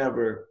goal is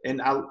never,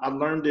 and I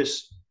learned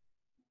this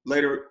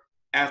later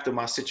after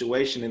my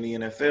situation in the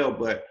NFL,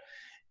 but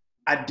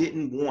I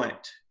didn't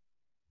want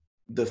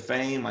the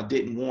fame. I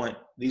didn't want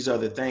these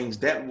other things.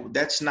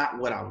 That's not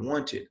what I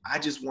wanted. I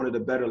just wanted a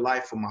better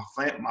life for my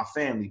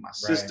family, my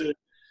sister,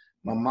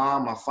 my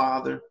mom, my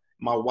father,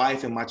 my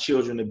wife, and my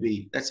children to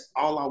be. That's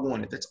all I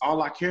wanted. That's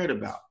all I cared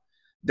about.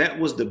 That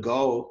was the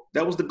goal.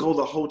 That was the goal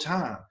the whole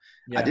time.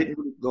 Yeah. I didn't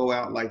really go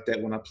out like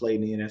that when I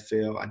played in the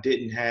NFL. I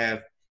didn't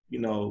have,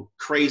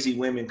 crazy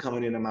women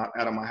coming in and out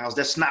of my house.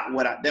 That's not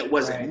that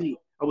wasn't me.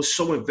 I was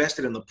so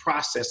invested in the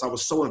process. I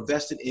was so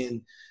invested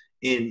in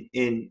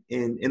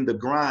the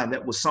grind.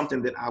 That was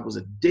something that I was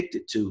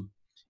addicted to.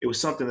 It was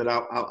something that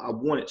I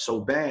wanted so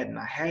bad, and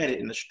I had it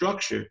in the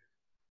structure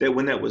that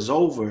when that was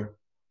over,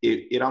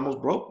 it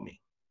almost broke me.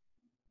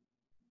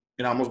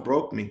 It almost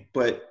broke me,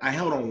 but I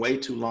held on way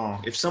too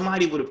long. If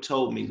somebody would have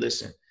told me,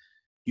 listen,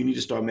 you need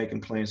to start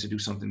making plans to do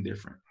something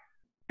different.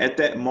 At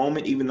that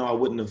moment, even though I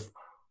wouldn't have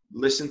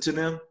listened to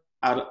them,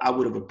 I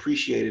would have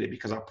appreciated it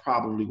because I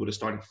probably would have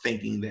started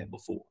thinking that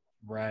before.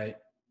 Right.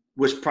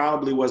 Which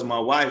probably was my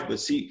wife, but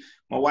see,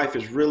 my wife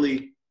is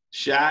really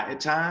shy at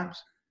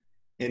times.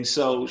 And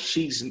so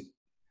she'll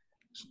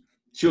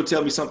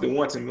tell me something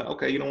once and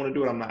okay, you don't want to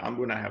do it.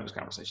 We're not having this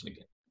conversation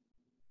again.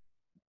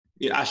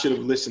 Yeah, I should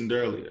have listened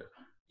earlier.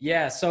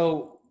 Yeah.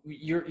 So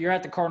you're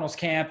at the Cardinals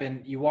camp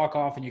and you walk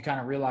off and you kind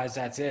of realize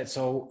that's it.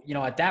 So,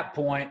 at that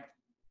point,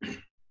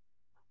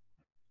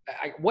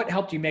 what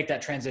helped you make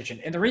that transition?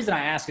 And the reason I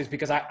ask is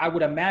because I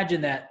would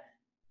imagine that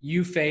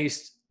you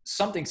faced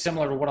something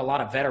similar to what a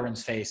lot of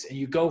veterans face. And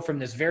you go from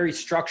this very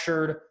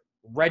structured,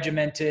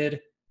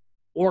 regimented,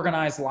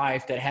 organized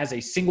life that has a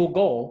single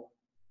goal.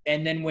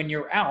 And then when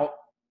you're out,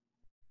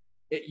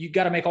 you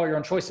got to make all your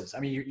own choices. I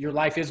mean, your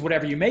life is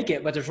whatever you make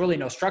it, but there's really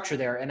no structure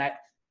there. And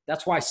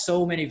that's why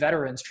so many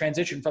veterans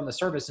transition from the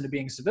service into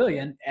being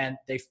civilian, and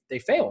they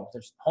fail.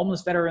 There's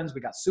homeless veterans.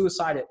 We got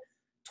suicide at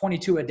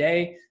 22 a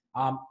day.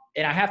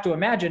 And I have to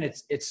imagine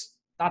it's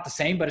not the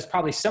same, but it's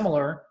probably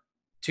similar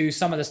to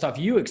some of the stuff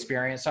you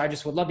experienced. So I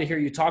just would love to hear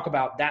you talk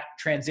about that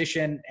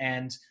transition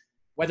and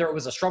whether it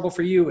was a struggle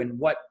for you and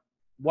what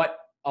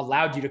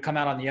allowed you to come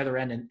out on the other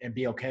end and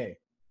be okay.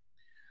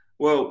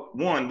 Well,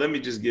 one, let me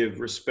just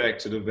give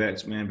respect to the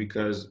vets, man,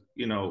 because,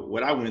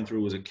 what I went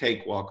through was a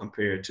cakewalk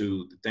compared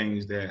to the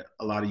things that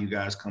a lot of you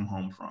guys come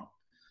home from.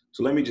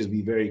 So let me just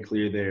be very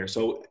clear there.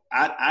 So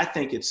I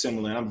think it's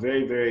similar. And I'm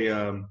very, very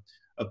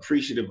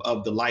appreciative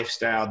of the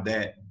lifestyle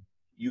that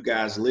you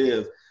guys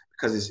live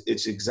because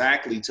it's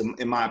exactly,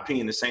 in my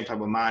opinion, the same type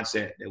of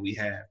mindset that we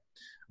have.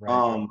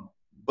 Right.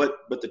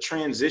 But the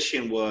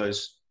transition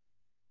was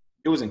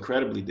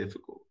incredibly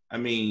difficult. I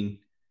mean,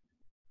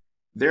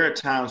 there are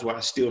times where I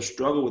still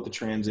struggle with the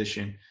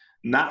transition,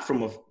 not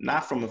from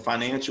a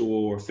financial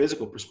or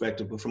physical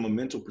perspective, but from a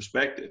mental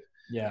perspective.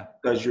 Yeah.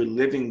 Because you're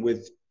living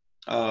with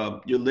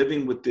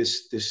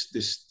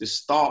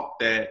this thought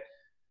that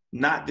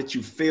not that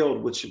you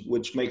failed,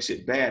 which makes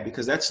it bad,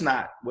 because that's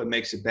not what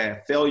makes it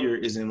bad. Failure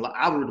is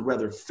I would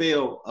rather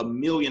fail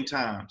 1,000,000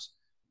 times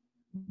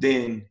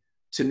than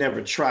to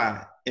never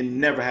try and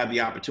never have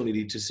the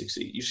opportunity to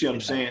succeed. You see what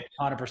I'm saying?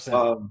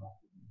 100%.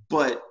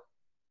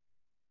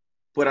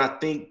 But I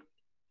think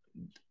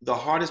the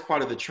hardest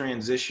part of the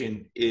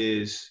transition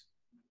is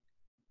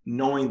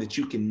knowing that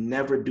you can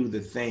never do the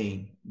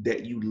thing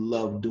that you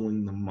love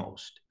doing the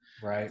most.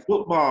 Right.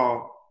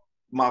 Football,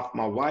 my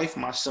wife,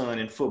 my son,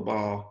 and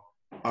football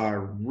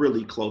are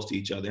really close to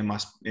each other in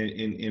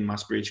my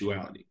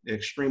spirituality. They're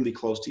extremely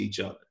close to each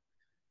other.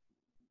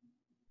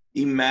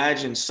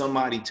 Imagine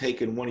somebody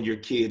taking one of your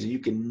kids and you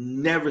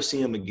can never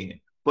see them again,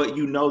 but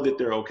you know that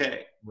they're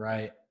okay.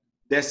 Right.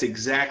 That's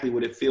exactly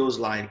what it feels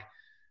like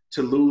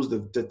to lose the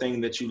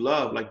thing that you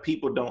love. Like,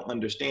 people don't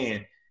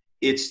understand.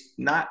 It's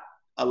not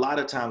a lot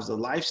of times the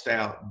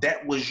lifestyle.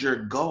 That was your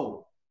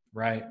goal.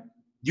 Right.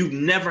 You've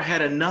never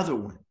had another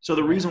one. So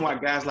the reason why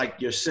guys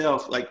like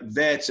yourself, like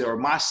vets or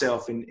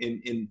myself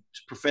in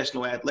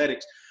professional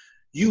athletics,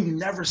 you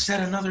never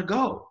set another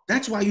goal.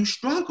 That's why you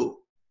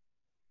struggle.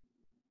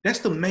 That's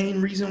the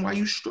main reason why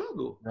you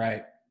struggle.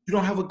 Right. You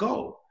don't have a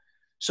goal.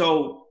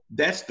 So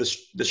that's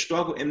the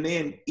struggle. And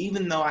then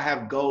even though I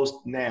have goals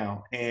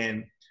now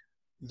and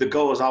the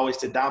goal is always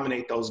to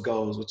dominate those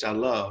goals, which I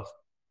love,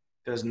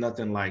 there's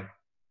nothing like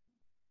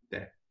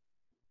that.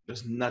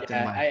 There's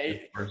nothing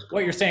like that.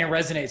 What you're saying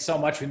resonates so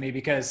much with me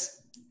because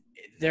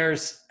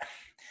there's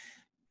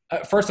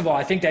first of all,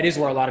 I think that is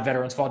where a lot of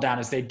veterans fall down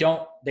is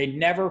they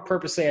never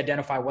purposely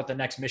identify what the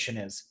next mission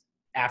is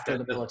after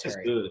the military.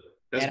 That's good.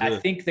 That's good. I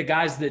think the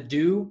guys that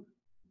do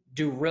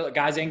really,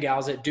 guys and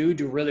gals that do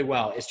really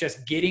well. It's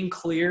just getting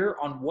clear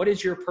on what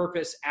is your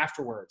purpose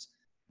afterwards.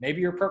 Maybe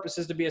your purpose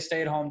is to be a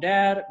stay-at-home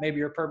dad. Maybe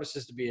your purpose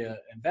is to be an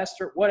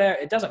investor. Whatever.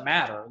 It doesn't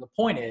matter. The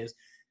point is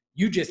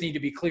you just need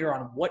to be clear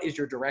on what is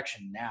your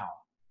direction now.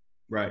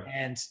 Right.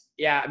 And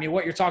yeah, I mean,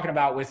 what you're talking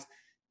about with,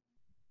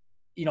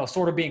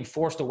 sort of being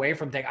forced away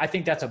from things, I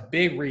think that's a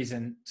big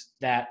reason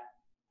that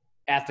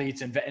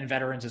athletes and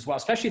veterans as well,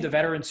 especially the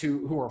veterans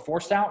who are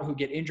forced out, who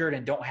get injured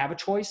and don't have a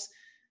choice.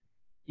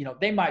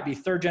 They might be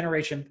third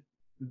generation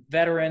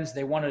veterans.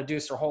 They wanted to do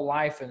this their whole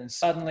life. And then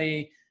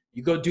suddenly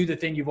you go do the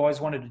thing you've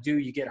always wanted to do,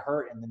 you get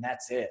hurt, and then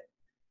that's it.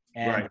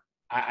 And right.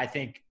 I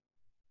think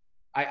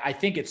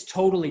it's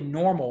totally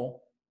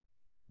normal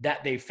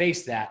that they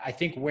face that. I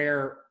think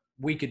where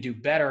we could do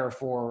better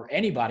for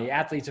anybody,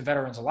 athletes and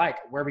veterans alike,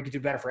 where we could do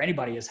better for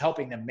anybody is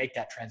helping them make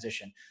that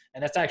transition.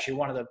 And that's actually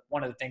one of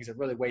the things that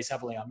really weighs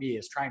heavily on me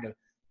is trying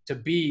to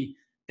be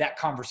that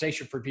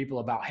conversation for people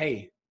about,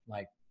 hey,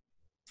 like,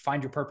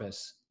 find your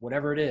purpose,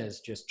 whatever it is,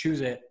 just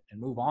choose it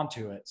and move on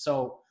to it.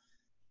 So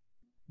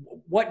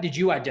what did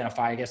you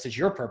identify, I guess, as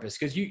your purpose?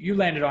 Because you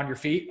landed on your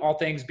feet, all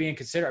things being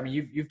considered. I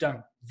mean, you've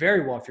done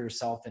very well for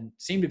yourself and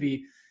seem to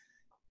be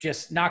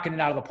just knocking it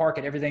out of the park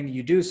at everything that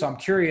you do. So I'm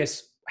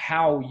curious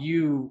how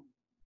you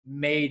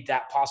made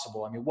that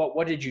possible. I mean,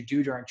 what did you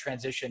do during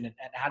transition, and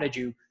how did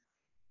you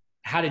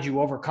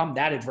overcome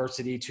that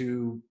adversity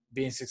to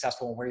being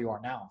successful in where you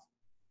are now?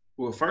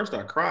 Well, first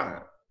I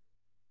cried.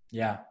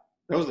 Yeah.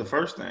 That was the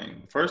first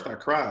thing. First I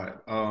cried.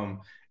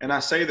 And I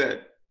say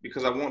that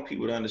because I want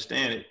people to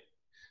understand it.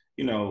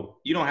 You know,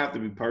 you don't have to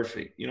be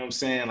perfect. You know what I'm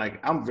saying? Like,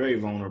 I'm very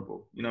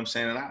vulnerable. You know what I'm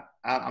saying? And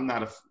I'm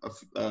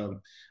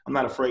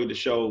not afraid to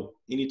show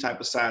any type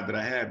of side that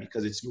I have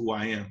because it's who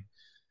I am.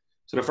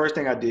 So the first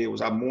thing I did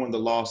was I mourned the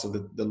loss of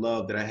the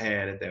love that I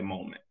had at that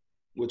moment,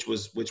 which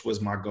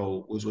was my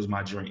goal, which was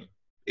my dream.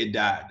 It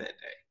died that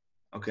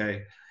day.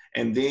 Okay.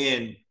 And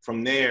then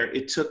from there,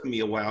 it took me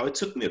a while. It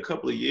took me a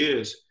couple of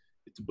years,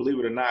 to believe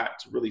it or not,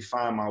 to really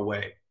find my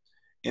way.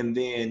 And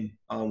then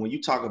when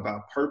you talk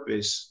about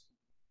purpose,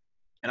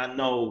 and I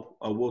know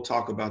we'll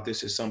talk about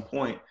this at some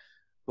point,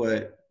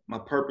 but my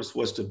purpose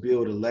was to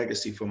build a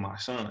legacy for my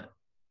son.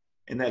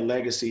 And that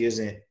legacy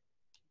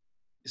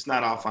it's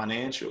not all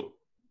financial.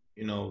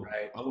 You know,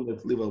 right. I want to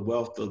leave a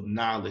wealth of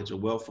knowledge, a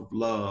wealth of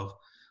love,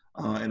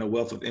 and a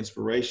wealth of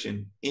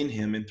inspiration in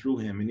him and through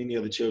him and any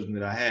other children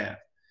that I have.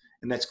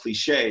 And that's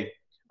cliche.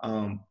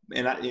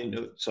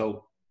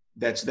 So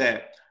that's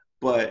that.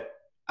 But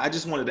I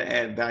just wanted to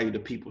add value to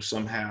people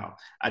somehow.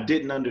 I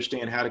didn't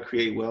understand how to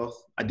create wealth.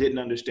 I didn't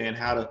understand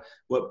how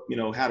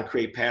to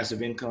create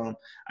passive income.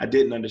 I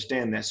didn't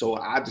understand that. So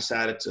I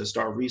decided to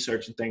start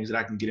researching things that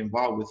I can get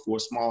involved with for a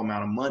small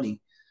amount of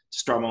money to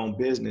start my own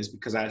business,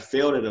 because I had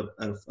failed at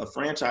a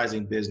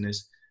franchising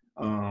business,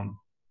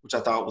 which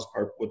I thought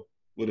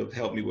would have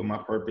helped me with my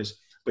purpose.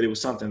 But it was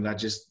something that I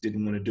just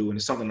didn't want to do. And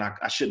it's something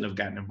I shouldn't have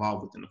gotten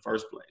involved with in the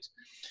first place.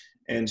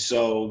 And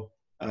so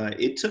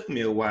it took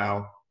me a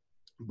while.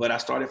 But I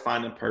started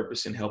finding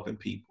purpose in helping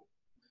people.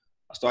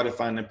 I started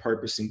finding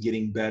purpose in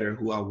getting better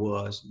who I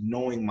was,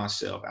 knowing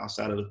myself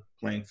outside of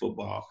playing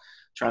football,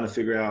 trying to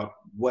figure out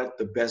what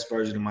the best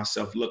version of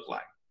myself looked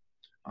like.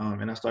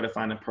 And I started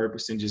finding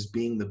purpose in just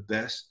being the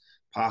best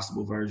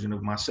possible version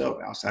of myself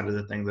outside of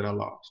the thing that I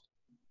lost.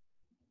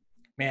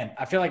 Man,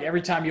 I feel like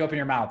every time you open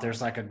your mouth,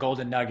 there's like a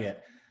golden nugget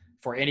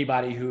for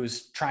anybody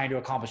who's trying to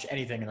accomplish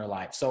anything in their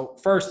life. So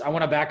first, I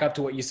want to back up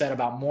to what you said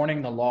about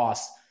mourning the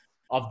loss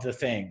of the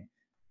thing.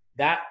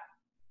 That,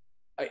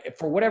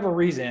 for whatever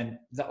reason,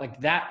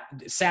 that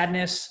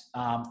sadness,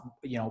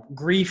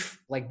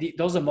 grief,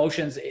 those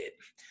emotions,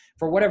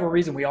 for whatever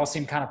reason, we all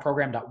seem kind of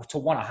programmed to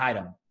want to hide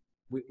them.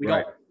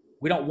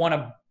 We don't want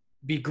to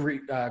be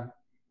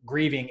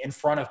grieving in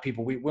front of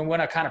people. We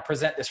want to kind of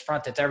present this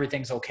front that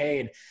everything's okay.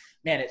 And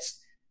man, it's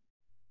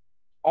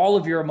all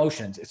of your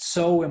emotions. It's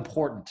so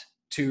important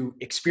to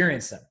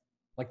experience them.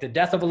 Like the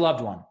death of a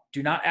loved one.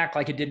 Do not act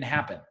like it didn't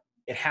happen.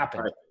 It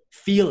happened. Right.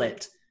 Feel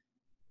it.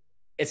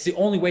 It's the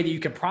only way that you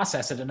can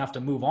process it enough to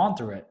move on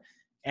through it.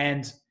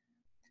 And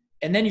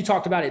then you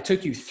talked about it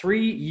took you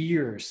 3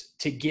 years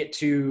to get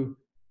to,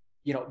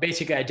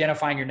 basically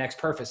identifying your next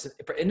purpose.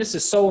 And this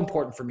is so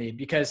important for me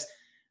because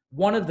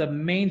one of the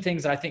main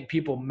things that I think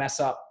people mess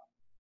up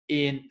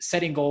in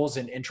setting goals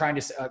and trying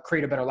to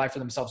create a better life for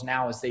themselves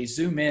now is they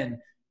zoom in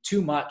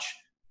too much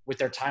with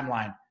their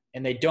timeline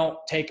and they don't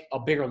take a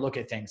bigger look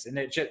at things. And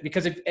it just,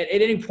 because at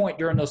any point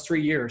during those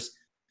 3 years,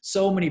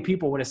 so many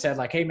people would have said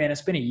like, hey man,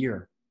 it's been a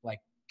year. Like,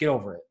 get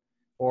over it.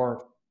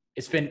 Or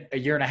it's been a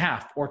year and a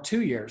half or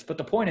 2 years. But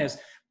the point is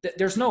that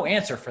there's no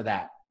answer for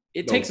that.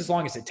 It takes as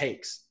long as it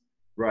takes.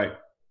 Right.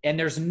 And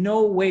there's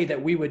no way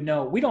that we would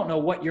know. We don't know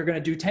what you're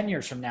going to do 10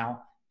 years from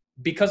now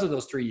because of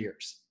those 3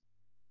 years.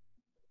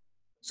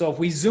 So if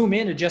we zoom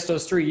into just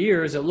those 3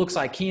 years, it looks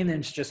like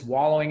Keenan's just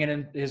wallowing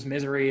in his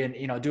misery and,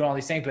 doing all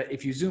these things. But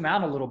if you zoom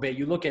out a little bit,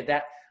 you look at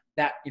that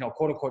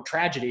quote unquote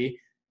tragedy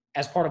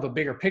as part of a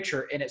bigger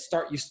picture, and it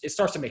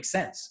starts to make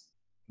sense.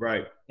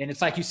 Right. And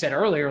it's like you said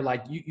earlier,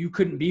 like you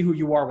couldn't be who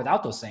you are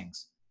without those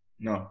things.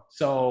 No.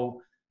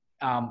 So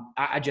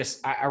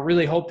I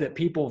really hope that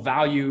people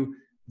value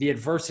the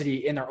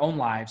adversity in their own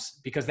lives,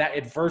 because that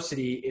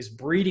adversity is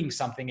breeding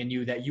something in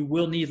you that you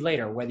will need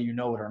later, whether you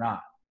know it or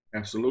not.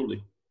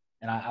 Absolutely.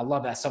 And I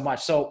love that so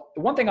much. So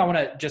one thing I want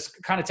to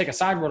just kind of take a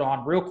side road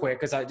on real quick,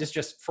 because I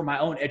just for my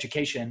own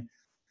education,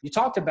 you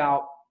talked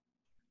about,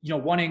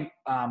 wanting,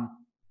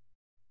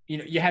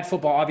 you had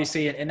football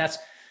obviously, and that's,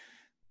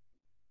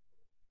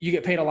 you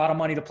get paid a lot of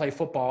money to play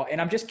football. And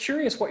I'm just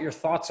curious what your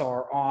thoughts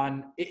are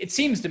on, it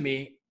seems to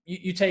me,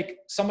 you take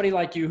somebody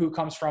like you who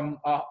comes from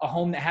a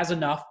home that has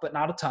enough, but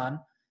not a ton.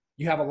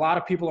 You have a lot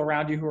of people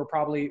around you who are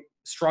probably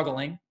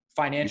struggling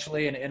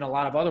financially and in a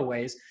lot of other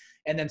ways.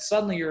 And then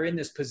suddenly you're in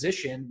this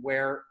position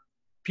where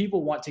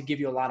people want to give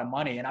you a lot of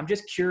money. And I'm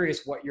just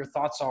curious what your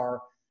thoughts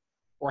are,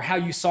 or how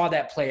you saw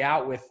that play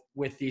out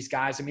with these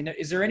guys. I mean,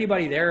 is there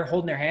anybody there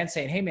holding their hand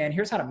saying, hey man,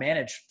 here's how to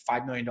manage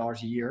 $5 million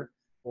a year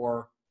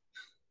or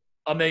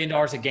 $1 million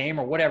a game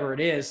or whatever it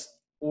is?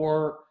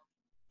 Or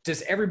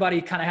does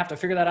everybody kind of have to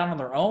figure that out on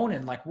their own?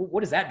 And like,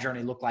 what does that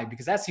journey look like?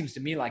 Because that seems to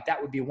me like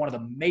that would be one of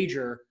the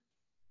major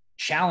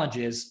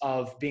challenges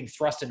of being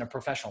thrust into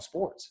professional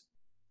sports.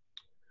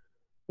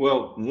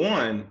 Well,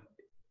 one,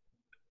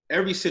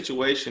 every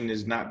situation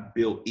is not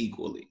built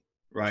equally,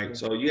 right?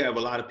 Sure. So you have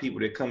a lot of people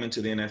that come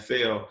into the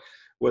NFL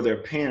where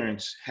their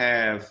parents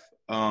have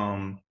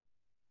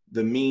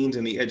the means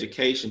and the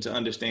education to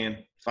understand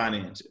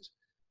finances.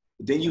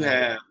 But then you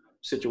have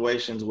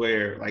situations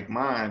where, like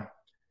mine,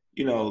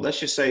 you know, let's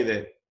just say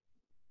that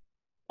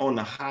on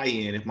the high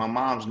end, if my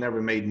mom's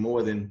never made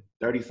more than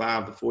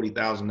 $35,000 to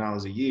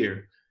 $40,000 a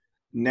year,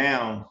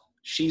 now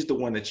she's the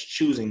one that's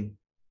choosing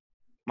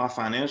my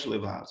financial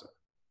advisor.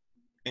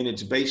 And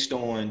it's based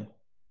on,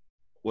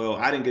 well,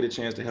 I didn't get a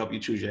chance to help you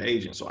choose your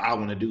agent, so I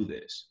want to do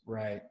this.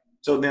 Right.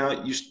 So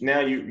now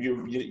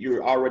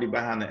you're already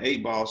behind the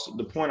eight ball. So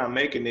the point I'm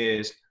making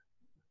is,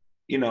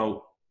 you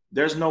know,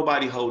 there's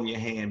nobody holding your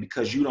hand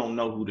because you don't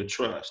know who to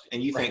trust,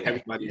 and you think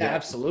everybody. Yeah,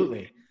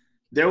 absolutely.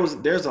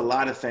 There's a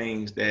lot of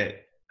things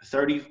that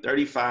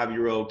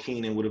 35-year-old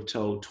Keenan would have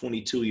told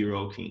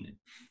 22-year-old Keenan.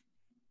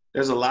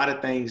 There's a lot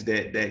of things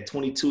that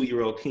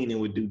 22-year-old Keenan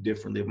would do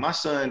differently. If my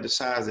son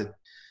decides that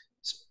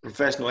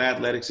professional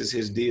athletics is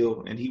his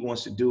deal and he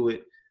wants to do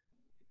it,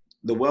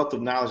 the wealth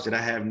of knowledge that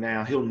I have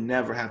now, he'll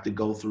never have to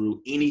go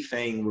through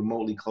anything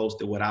remotely close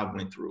to what I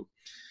went through.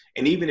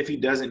 And even if he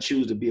doesn't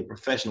choose to be a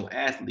professional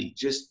athlete,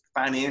 just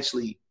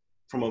financially,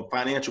 from a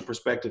financial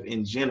perspective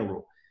in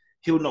general,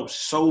 he'll know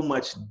so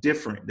much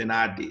different than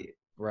I did.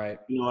 Right.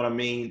 You know what I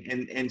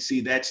mean? And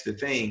see, that's the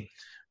thing.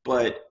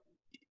 But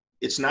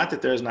it's not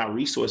that there's not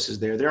resources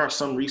there. There are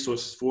some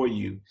resources for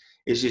you.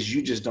 It's just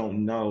you just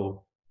don't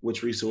know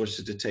which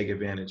resources to take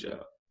advantage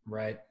of.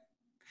 Right.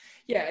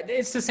 Yeah,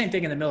 it's the same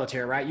thing in the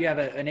military, right? You have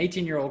an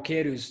 18-year-old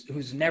kid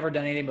who's never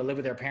done anything but live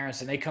with their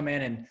parents, and they come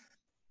in and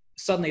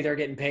suddenly they're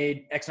getting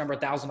paid X number of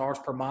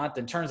 $1,000 per month,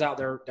 and turns out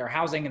their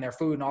housing and their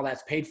food and all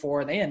that's paid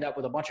for, and they end up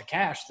with a bunch of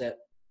cash that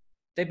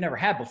they've never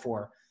had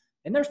before.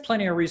 And there's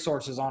plenty of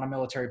resources on a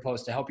military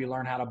post to help you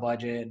learn how to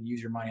budget and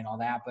use your money and all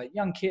that. But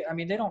young kids, I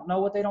mean, they don't know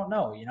what they don't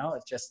know. You know,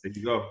 it's just, there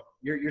you go.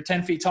 You're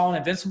 10 feet tall and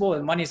invincible,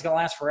 and money's going to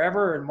last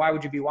forever. And why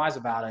would you be wise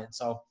about it? And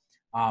so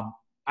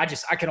I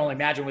can only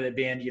imagine with it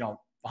being, you know,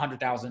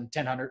 100,000,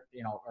 1,000,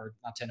 you know, or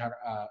not 1,000,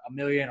 $1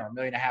 million or $1.5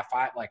 million,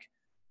 like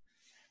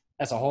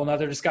that's a whole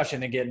nother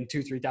discussion than getting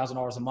 $2,000,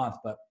 $3,000 a month.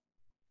 But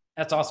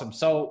that's awesome.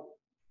 So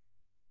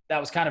that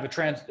was kind of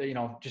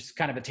just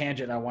kind of a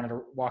tangent I wanted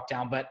to walk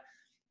down. But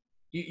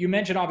you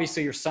mentioned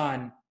obviously your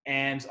son,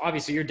 and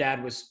obviously your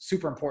dad was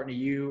super important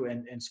to you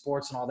and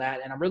sports and all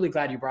that. And I'm really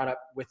glad you brought up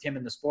with him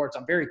in the sports.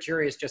 I'm very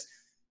curious, just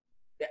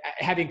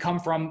having come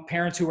from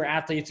parents who were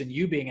athletes and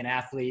you being an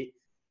athlete,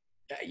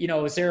 you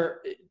know,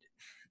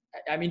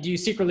 do you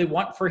secretly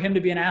want for him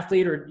to be an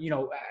athlete, or, you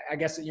know, I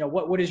guess, you know,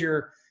 what does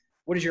your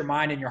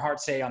mind and your heart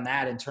say on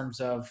that in terms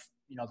of,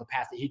 you know, the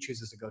path that he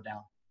chooses to go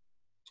down?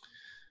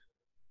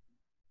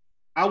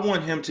 I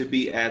want him to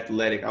be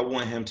athletic. I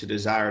want him to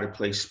desire to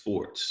play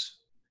sports.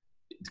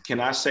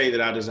 Can I say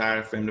that I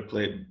desire for him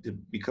to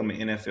become an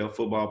NFL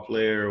football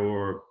player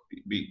or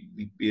be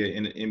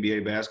an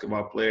NBA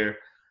basketball player?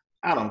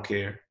 I don't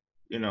care.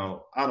 You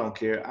know, I don't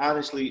care.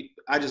 Honestly,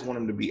 I just want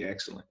him to be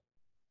excellent.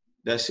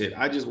 That's it.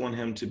 I just want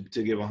him to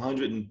give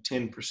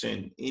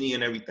 110% any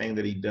and everything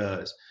that he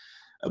does.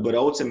 But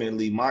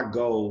ultimately, my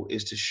goal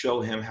is to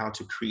show him how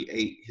to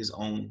create his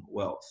own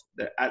wealth.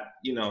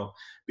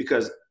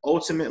 Because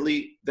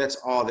ultimately, that's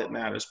all that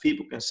matters.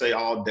 People can say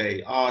all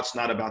day, "Oh, it's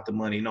not about the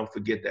money." No,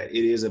 forget that.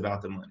 It is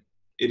about the money.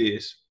 It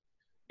is.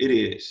 It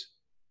is.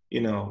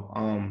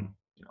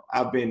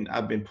 I've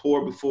been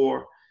poor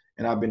before,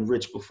 and I've been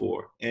rich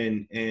before,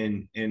 and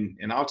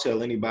I'll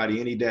tell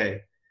anybody any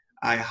day,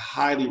 I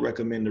highly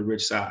recommend the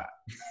rich side.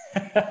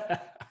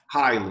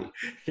 Highly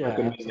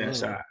recommend that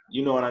side.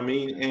 You know what I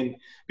mean? And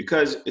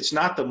because it's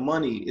not the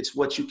money, it's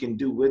what you can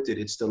do with it.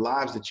 It's the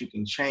lives that you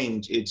can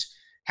change. It's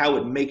how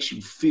it makes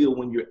you feel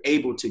when you're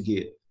able to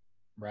give.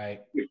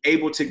 Right. You're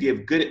able to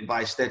give good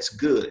advice, that's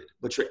good.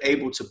 But you're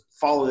able to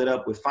follow it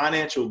up with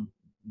financial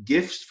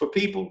gifts for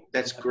people,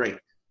 that's great.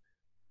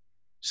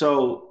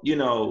 So, you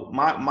know,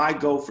 my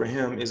goal for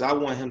him is I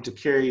want him to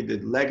carry the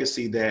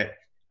legacy that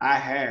I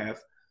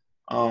have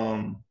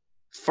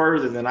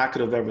further than I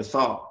could have ever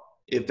thought.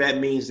 If that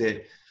means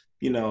that,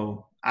 you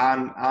know,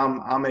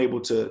 I'm able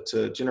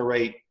to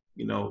generate,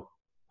 you know,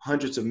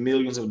 hundreds of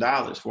millions of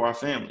dollars for our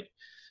family,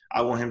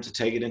 I want him to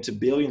take it into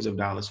billions of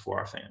dollars for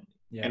our family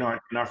in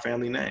our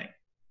family name.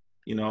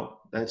 You know,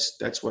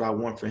 that's what I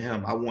want for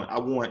him. I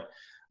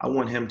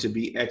want him to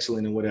be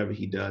excellent in whatever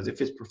he does.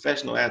 If it's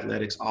professional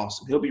athletics,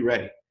 awesome. He'll be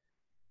ready.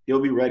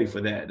 He'll be ready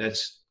for that.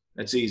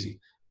 That's easy.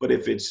 But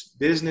if it's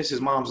business, his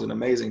mom's an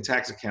amazing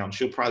tax accountant.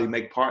 She'll probably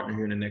make partner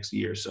here in the next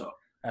year or so.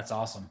 That's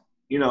awesome.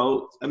 You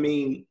know, I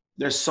mean,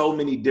 there's so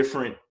many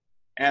different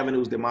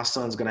avenues that my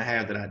son's going to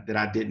have that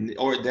I didn't,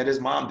 or that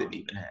his mom didn't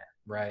even have.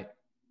 Right.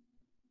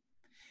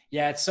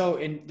 Yeah.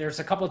 And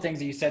there's a couple of things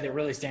that you said that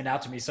really stand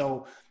out to me.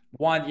 So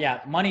one,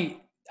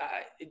 money,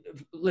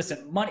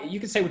 listen, money, you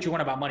can say what you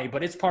want about money,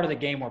 but it's part of the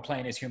game we're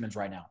playing as humans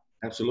right now.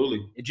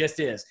 Absolutely. It just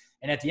is.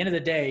 And at the end of the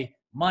day,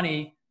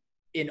 money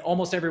in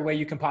almost every way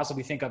you can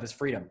possibly think of is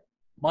freedom.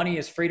 Money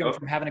is freedom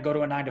from having to go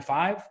to a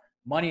 9-to-5.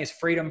 Money is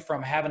freedom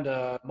from having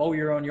to mow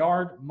your own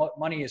yard.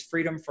 Money is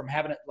freedom from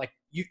having to, like,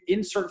 you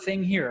insert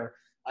thing here,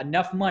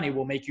 enough money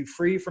will make you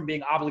free from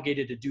being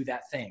obligated to do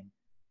that thing.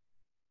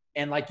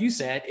 And like you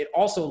said, it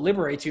also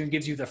liberates you and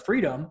gives you the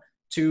freedom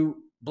to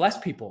bless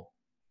people.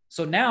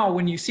 So now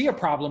when you see a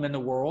problem in the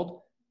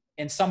world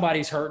and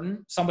somebody's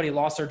hurting, somebody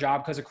lost their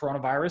job because of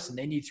coronavirus and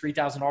they need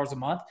 $3,000 a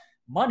month,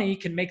 money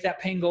can make that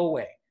pain go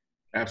away.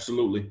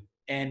 Absolutely.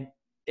 And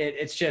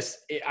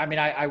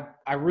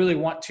I really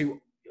want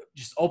to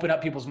just open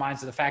up people's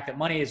minds to the fact that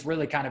money is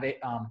really kind of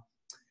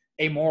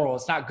amoral.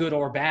 It's not good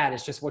or bad.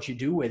 It's just what you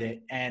do with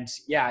it. And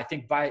yeah, I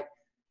think by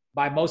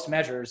most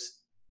measures,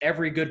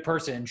 every good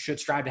person should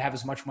strive to have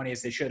as much money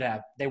as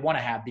they want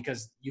to have,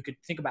 because you could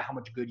think about how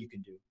much good you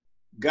can do.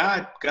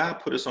 God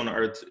put us on the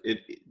earth.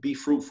 Be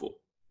fruitful,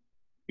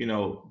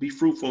 be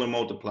fruitful and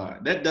multiply.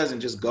 That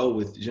doesn't just go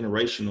with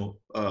generational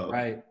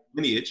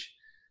lineage.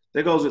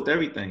 That goes with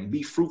everything.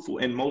 Be fruitful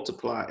and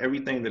multiply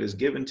everything that is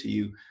given to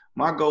you.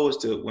 My goal is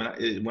to,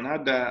 when I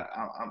die,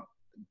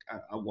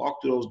 I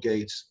walk through those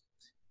gates,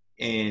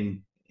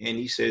 and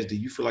he says, "Do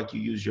you feel like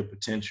you used your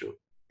potential?"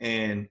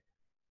 And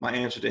my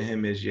answer to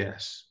him is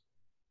yes.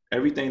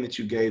 Everything that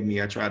you gave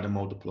me, I tried to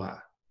multiply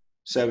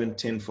 7,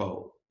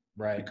 10-fold.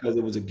 Right. Because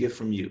it was a gift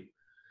from you.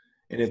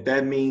 And if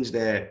that means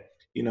that,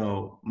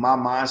 my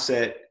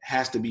mindset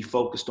has to be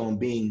focused on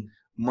being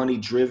money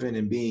driven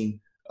and being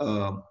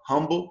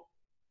humble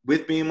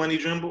with being money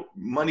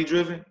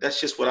driven, that's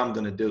just what I'm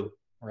going to do.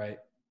 Right.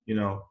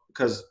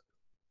 Because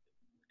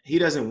he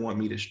doesn't want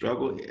me to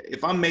struggle.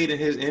 If I'm made in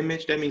his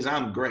image, that means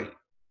I'm great.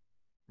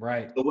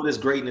 Right. So what does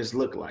greatness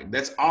look like?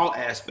 That's all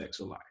aspects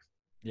of life.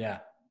 Yeah.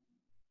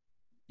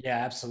 Yeah,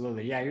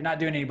 absolutely. Yeah. You're not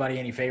doing anybody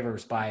any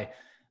favors by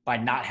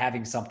not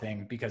having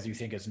something because you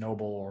think it's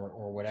noble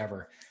or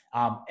whatever.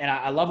 And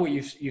I love what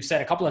you've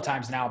said a couple of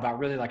times now about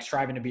really like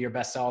striving to be your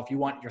best self. You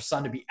want your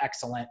son to be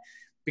excellent,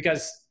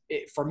 because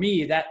for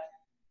me, that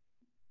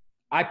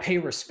I pay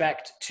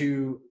respect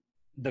to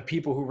the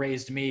people who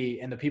raised me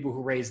and the people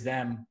who raised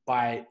them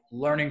by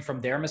learning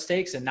from their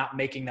mistakes and not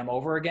making them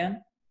over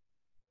again,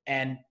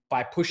 and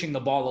by pushing the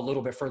ball a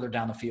little bit further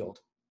down the field.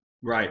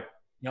 Right.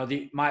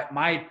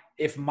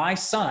 If my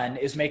son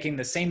is making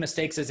the same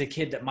mistakes as a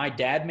kid that my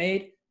dad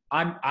made,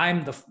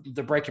 I'm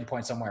the breaking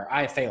point somewhere.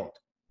 I have failed.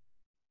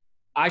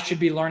 I should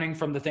be learning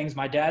from the things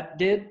my dad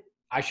did.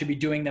 I should be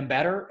doing them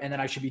better. And then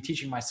I should be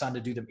teaching my son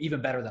to do them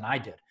even better than I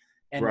did.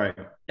 And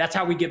that's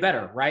how we get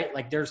better, right?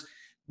 Like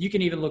you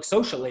can even look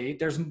socially.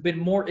 There's been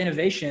more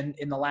innovation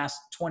in the last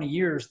 20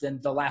 years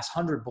than the last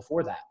 100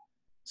 before that.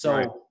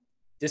 So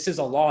This is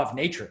a law of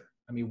nature.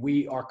 I mean,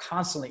 we are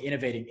constantly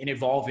innovating and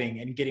evolving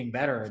and getting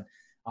better. And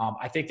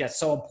I think that's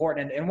so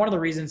important. And one of the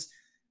reasons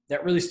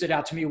that really stood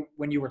out to me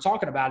when you were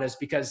talking about it is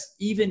because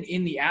even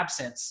in the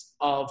absence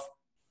of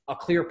a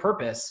clear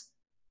purpose,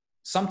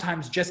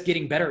 sometimes just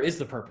getting better is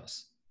the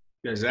purpose.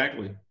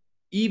 Exactly.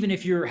 Even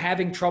if you're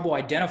having trouble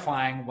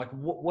identifying, like,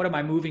 what am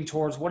I moving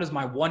towards? What is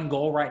my one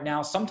goal right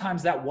now?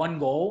 Sometimes that one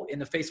goal in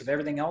the face of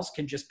everything else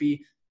can just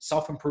be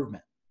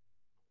self-improvement.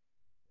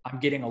 I'm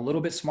getting a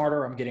little bit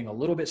smarter. I'm getting a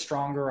little bit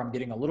stronger. I'm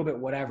getting a little bit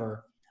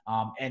whatever.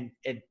 And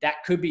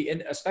that could be,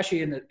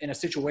 especially in a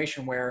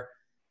situation where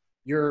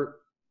you're,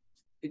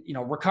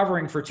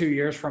 recovering for 2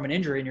 years from an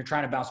injury and you're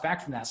trying to bounce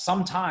back from that.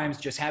 Sometimes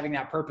just having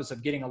that purpose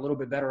of getting a little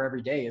bit better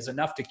every day is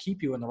enough to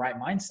keep you in the right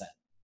mindset.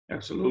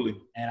 Absolutely.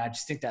 And I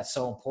just think that's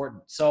so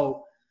important.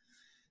 So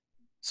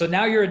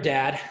now you're a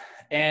dad,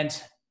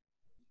 and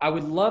I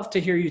would love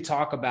to hear you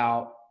talk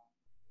about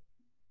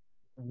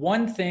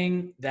one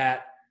thing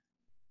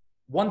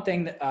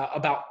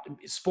about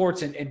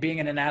sports and being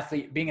an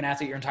athlete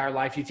your entire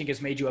life you think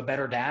has made you a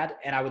better dad.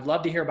 And I would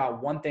love to hear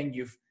about one thing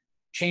you've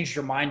changed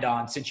your mind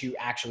on since you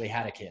actually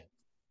had a kid.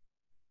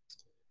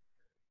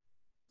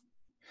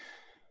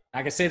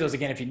 I can say those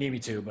again if you need me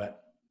to,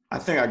 but I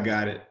think I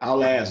got it.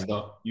 I'll ask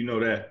though. You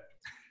know that.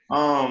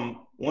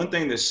 One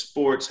thing that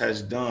sports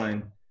has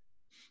done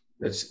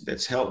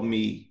that's helped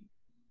me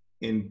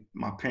in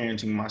my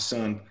parenting my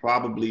son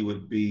probably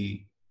would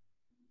be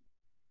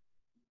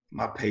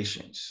my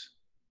patience.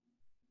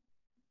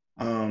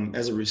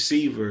 As a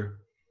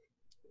receiver,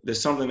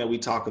 there's something that we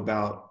talk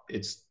about.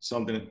 It's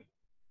something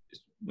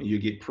when you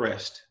get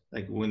pressed,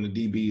 like when the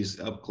DB is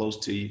up close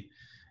to you,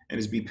 and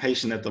it's be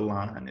patient at the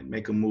line and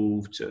make a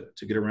move to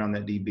get around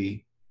that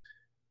DB.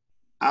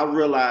 I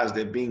realized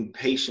that being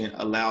patient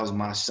allows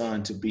my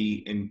son to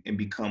be and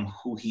become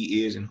who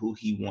he is and who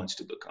he wants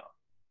to become.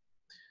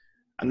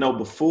 I know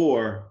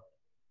before,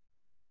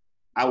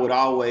 I would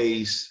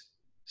always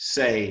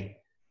say,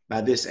 by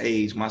this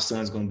age, my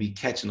son's going to be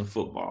catching a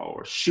football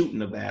or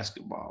shooting a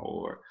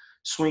basketball or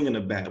swinging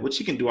a bat, which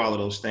he can do all of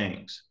those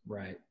things.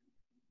 Right.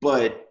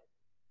 But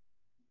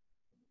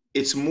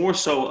it's more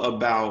so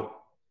about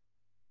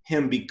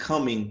him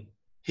becoming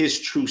his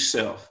true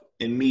self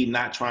and me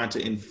not trying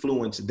to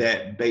influence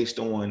that based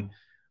on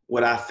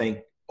what I think,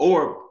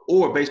 or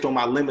based on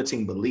my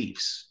limiting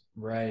beliefs.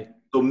 Right.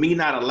 So me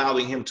not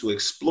allowing him to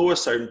explore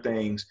certain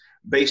things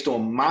based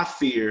on my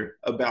fear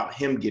about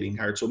him getting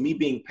hurt. So me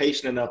being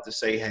patient enough to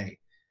say, hey,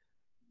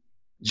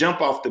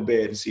 jump off the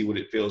bed and see what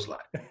it feels like.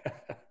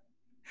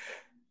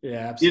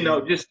 Yeah,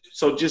 absolutely.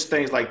 Just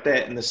things like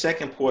that. And the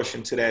second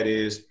portion to that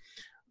is,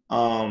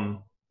 I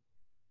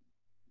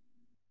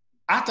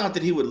thought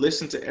that he would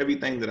listen to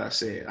everything that I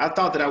said. I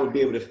thought that I would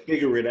be able to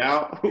figure it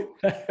out.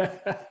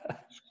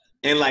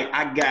 And like,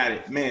 I got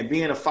it, man.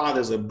 Being a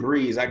father is a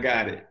breeze. I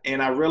got it.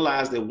 And I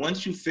realized that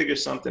once you figure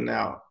something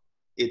out,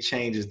 it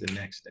changes the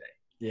next day.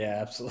 Yeah,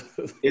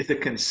 absolutely. It's a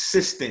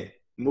consistent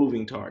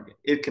moving target.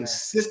 It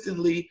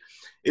consistently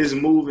is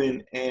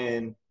moving,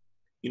 and,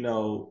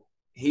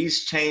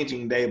 he's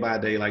changing day by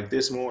day. Like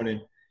this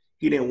morning,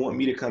 he didn't want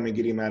me to come and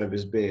get him out of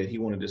his bed. He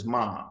wanted his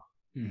mom.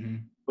 Mm-hmm.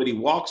 But he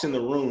walks in the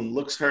room,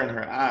 looks her in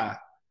her eyes,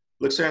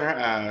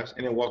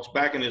 and then walks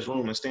back in his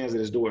room and stands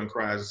at his door and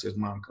cries and says,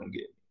 Mom, come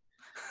get me.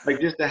 Like,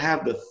 just to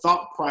have the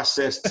thought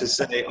process to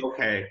say,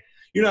 okay,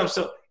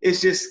 so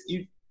it's just,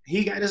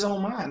 he got his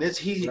own mind.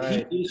 He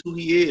is who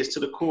he is to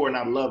the core, and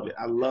I love it.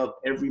 I love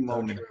every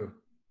moment. So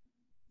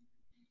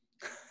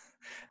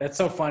that's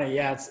so funny.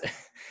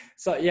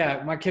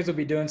 Yeah. My kids will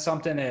be doing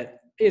something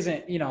that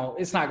isn't,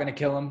 it's not going to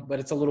kill them, but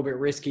it's a little bit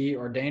risky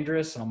or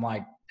dangerous. And I'm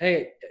like,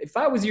 hey, if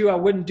I was you, I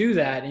wouldn't do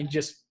that. And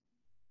just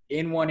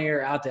in one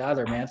ear, out the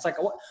other, man. It's like,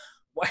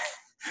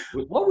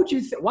 what would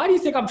you why do you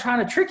think I'm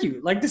trying to trick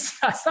you? Like,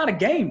 it's not a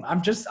game.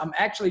 I'm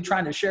actually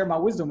trying to share my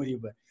wisdom with you.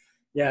 But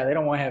yeah, they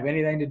don't want to have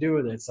anything to do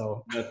with it.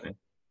 So nothing.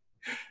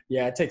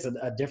 Yeah, it takes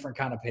a different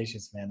kind of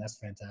patience, man. That's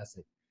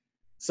fantastic.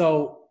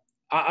 So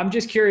I'm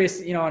just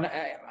curious, and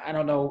I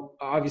don't know,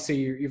 obviously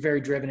you're very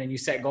driven and you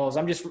set goals.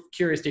 I'm just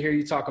curious to hear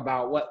you talk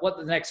about what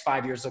the next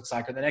 5 years looks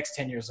like, or the next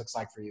 10 years looks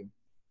like for you.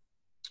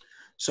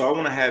 So I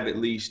want to have at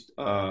least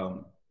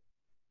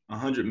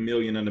 100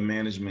 million under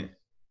management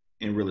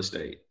in real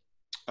estate.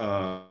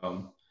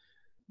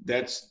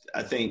 That's,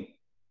 I think,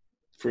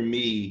 for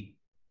me,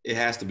 it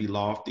has to be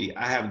lofty.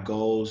 I have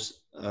goals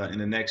in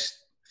the next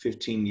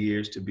 15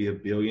 years to be a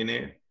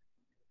billionaire.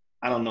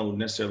 I don't know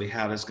necessarily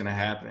how that's going to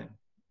happen.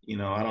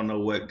 I don't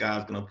know what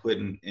God's going to put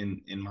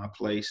in my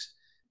place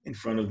in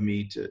front of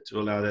me to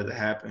allow that to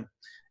happen.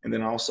 And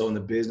then also in the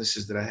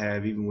businesses that I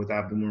have, even with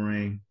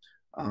iBuumerang,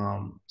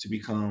 to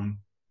become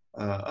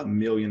a $1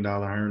 million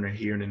earner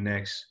here in the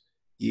next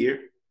year.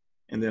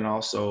 And then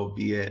also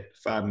be at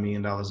 $5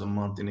 million a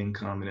month in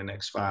income in the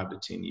next 5 to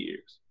 10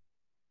 years.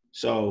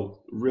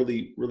 So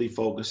really, really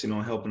focusing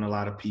on helping a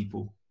lot of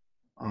people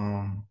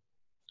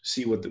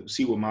see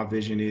what my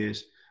vision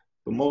is.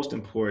 But most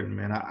important,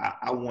 man,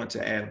 I want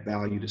to add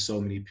value to so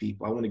many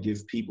people. I want to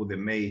give people that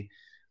may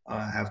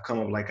have come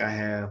up like I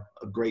have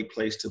a great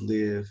place to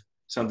live,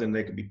 something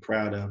they could be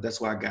proud of.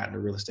 That's why I got into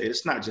real estate.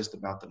 It's not just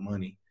about the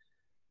money,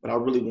 but I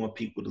really want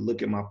people to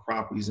look at my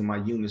properties and my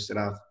units that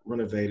I've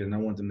renovated, and I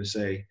want them to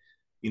say,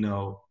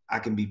 I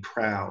can be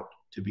proud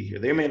to be here.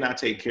 They may not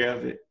take care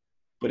of it,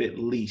 but at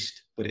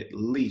least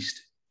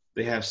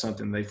they have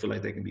something they feel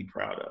like they can be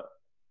proud of.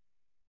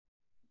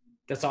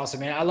 That's awesome,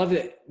 man. I love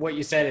that what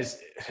you said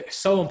is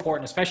so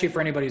important, especially for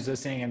anybody who's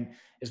listening and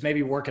is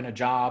maybe working a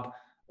job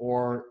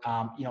or,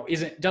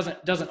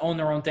 doesn't own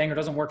their own thing or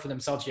doesn't work for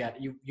themselves yet.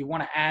 You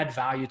want to add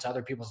value to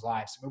other people's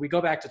lives. When we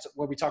go back to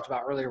what we talked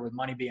about earlier with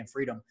money being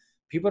freedom,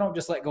 people don't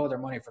just let go of their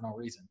money for no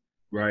reason.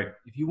 Right.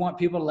 If you want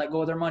people to let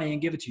go of their money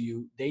and give it to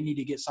you, they need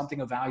to get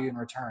something of value in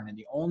return. And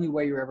the only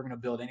way you're ever going to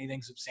build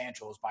anything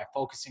substantial is by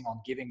focusing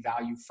on giving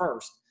value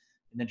first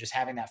and then just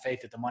having that faith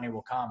that the money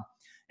will come.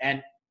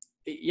 And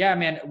yeah,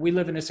 man, we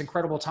live in this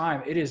incredible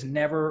time. It has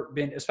never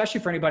been,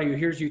 especially for anybody who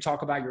hears you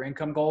talk about your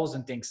income goals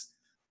and thinks,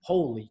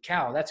 holy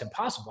cow, that's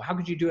impossible. How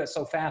could you do it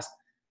so fast?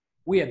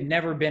 We have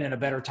never been in a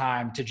better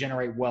time to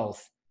generate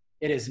wealth.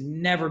 It has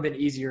never been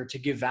easier to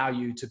give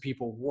value to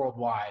people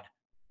worldwide.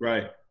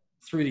 Right.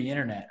 Through the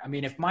internet. I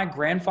mean, if my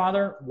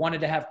grandfather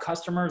wanted to have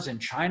customers in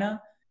China,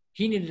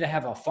 he needed to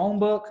have a phone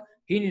book.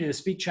 He needed to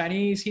speak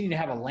Chinese. He needed to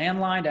have a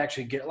landline to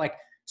actually get, like,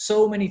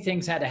 so many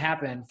things had to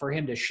happen for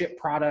him to ship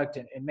product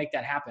and make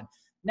that happen.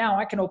 Now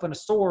I can open a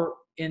store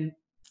in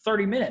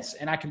 30 minutes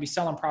and I can be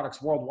selling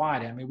products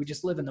worldwide. I mean, we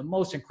just live in the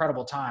most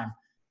incredible time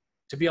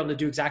to be able to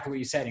do exactly what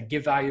you said and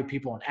give value to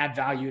people and add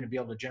value and to be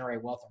able to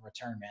generate wealth in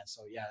return, man.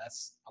 So yeah,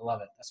 I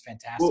love it. That's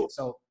fantastic. Well,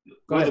 so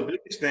go ahead.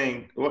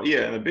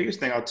 The biggest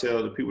thing I'll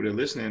tell the people that are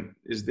listening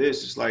is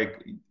this: it's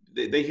like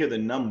they hear the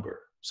number.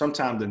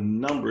 Sometimes the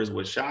number is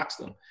what shocks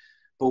them.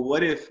 But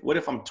what if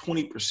I'm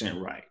 20%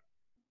 right?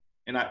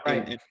 And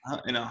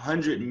and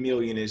 100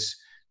 million is,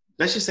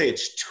 let's just say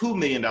it's $2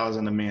 million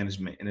under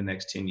management in the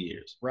next 10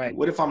 years. Right.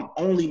 What if I'm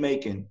only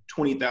making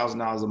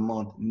 $20,000 a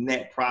month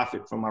net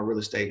profit from my real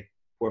estate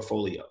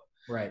portfolio?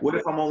 Right. What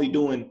if I'm only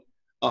doing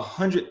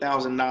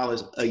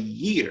 $100,000 a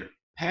year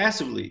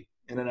passively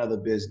in another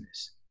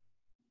business?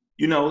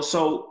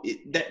 So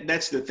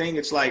that's the thing.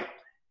 It's like,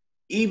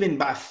 even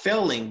by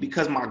failing,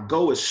 because my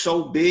goal is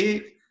so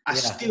big, I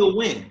still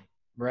win.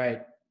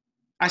 Right.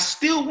 I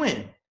still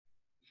win.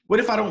 What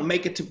if I don't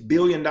make it to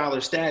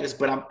billion-dollar status,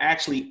 but I'm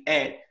actually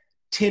at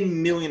 $10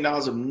 million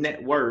of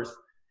net worth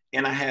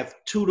and I have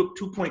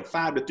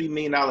 $2.5 to $3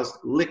 million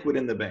liquid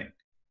in the bank?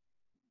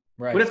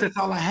 Right. What if that's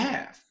all I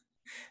have?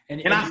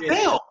 And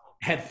I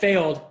had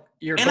failed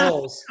your and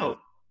goals. I failed.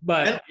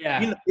 But and,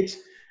 yeah.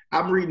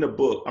 I'm reading a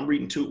book. I'm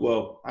reading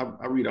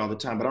I read all the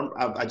time, but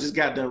I just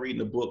got done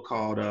reading a book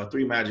called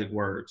 3 Magic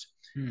Words.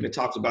 And it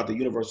talks about the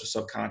universal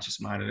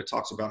subconscious mind. And it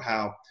talks about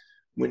how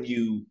when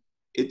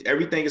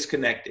everything is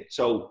connected.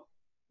 So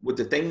with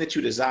the thing that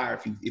you desire,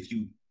 if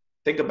you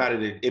think about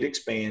it, it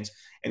expands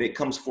and it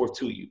comes forth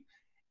to you.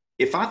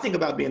 If I think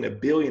about being a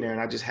billionaire and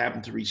I just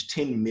happen to reach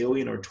 10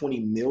 million or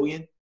 20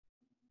 million,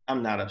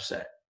 I'm not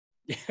upset.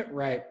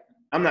 Right.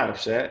 I'm not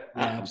upset.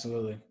 Yeah,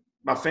 absolutely.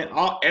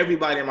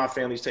 Everybody in my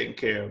family is taken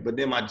care of, but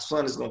then my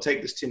son is going to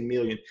take this 10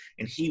 million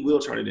and he will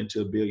turn it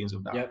into billions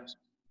of dollars.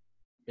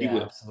 Yep.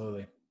 Yeah,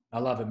 absolutely. I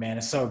love it, man.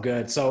 It's so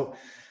good. So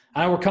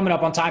I know we're coming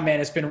up on time,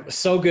 man. It's been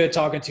so good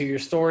talking to you. Your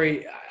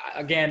story.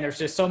 Again, there's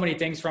just so many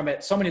things from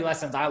it, so many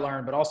lessons I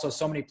learned, but also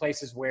so many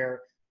places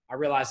where I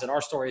realized that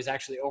our stories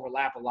actually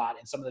overlap a lot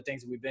in some of the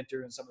things that we've been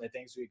through and some of the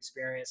things we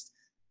experienced.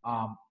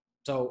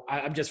 So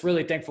I'm just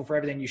really thankful for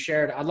everything you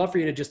shared. I'd love for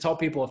you to just tell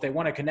people if they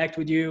want to connect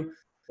with you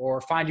or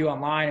find you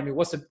online. I mean,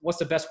 what's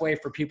the best way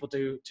for people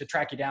to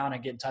track you down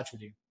and get in touch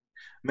with you?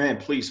 Man,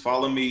 please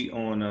follow me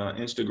on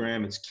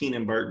Instagram. It's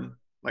Keenan Burton,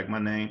 like my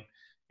name.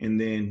 And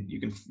then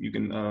you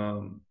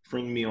can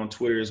friend me on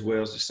Twitter as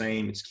well. It's the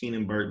same. It's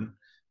Keenan Burton,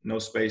 no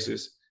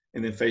spaces.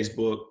 And then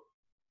Facebook,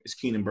 it's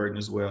Keenan Burton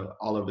as well.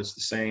 All of it's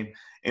the same.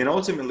 And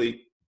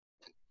ultimately,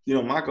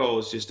 my goal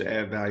is just to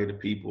add value to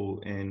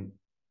people. And,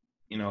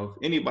 if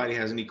anybody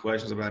has any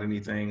questions about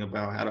anything,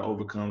 about how to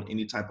overcome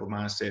any type of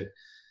mindset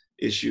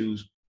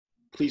issues,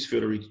 please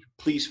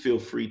feel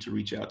free to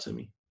reach out to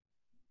me.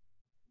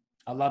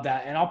 I love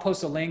that. And I'll post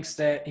the links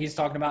that he's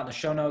talking about in the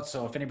show notes.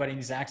 So if anybody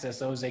needs to access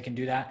those, they can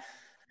do that.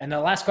 And the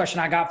last question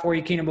I got for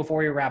you, Keenan, before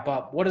we wrap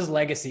up, what does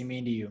legacy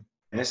mean to you?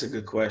 That's a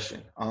good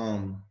question.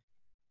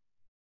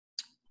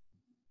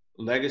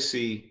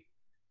 Legacy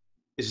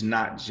is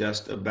not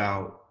just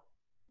about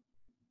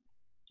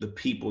the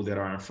people that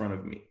are in front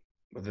of me,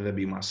 whether that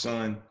be my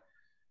son,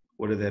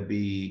 whether that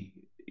be,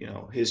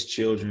 his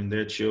children,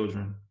 their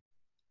children,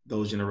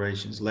 those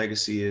generations.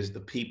 Legacy is the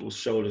people's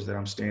shoulders that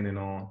I'm standing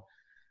on,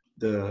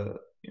 the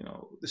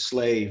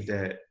slave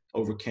that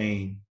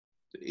overcame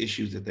the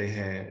issues that they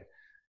had,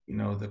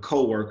 the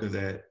coworker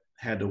that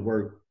had to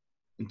work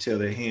until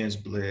their hands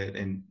bled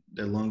and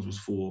their lungs was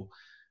full.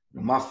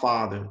 My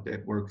father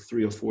that worked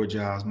 3 or 4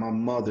 jobs, my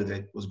mother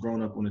that was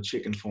grown up on a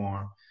chicken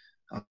farm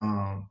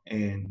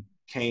and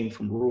came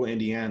from rural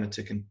Indiana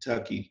to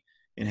Kentucky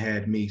and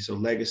had me. So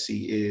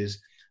legacy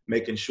is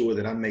making sure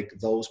that I make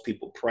those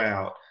people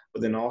proud,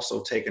 but then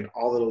also taking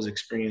all of those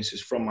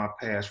experiences from my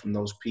past, from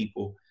those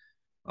people,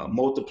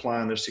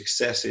 multiplying their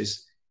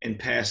successes and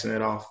passing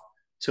it off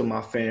to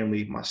my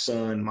family, my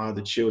son, my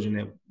other children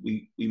that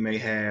we may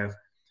have,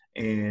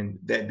 and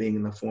that being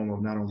in the form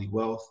of not only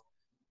wealth,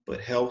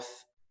 but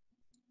health,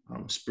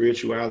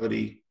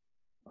 spirituality,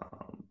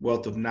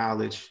 wealth of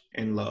knowledge,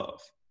 and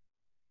love.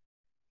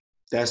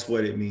 That's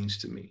what it means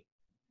to me.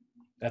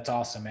 That's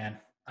awesome, man.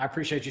 I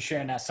appreciate you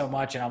sharing that so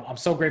much. And I'm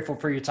so grateful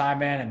for your time,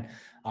 man. And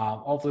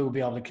hopefully we'll be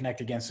able to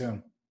connect again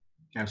soon.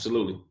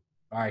 Absolutely.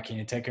 All right,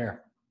 Keenan, take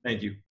care.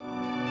 Thank you.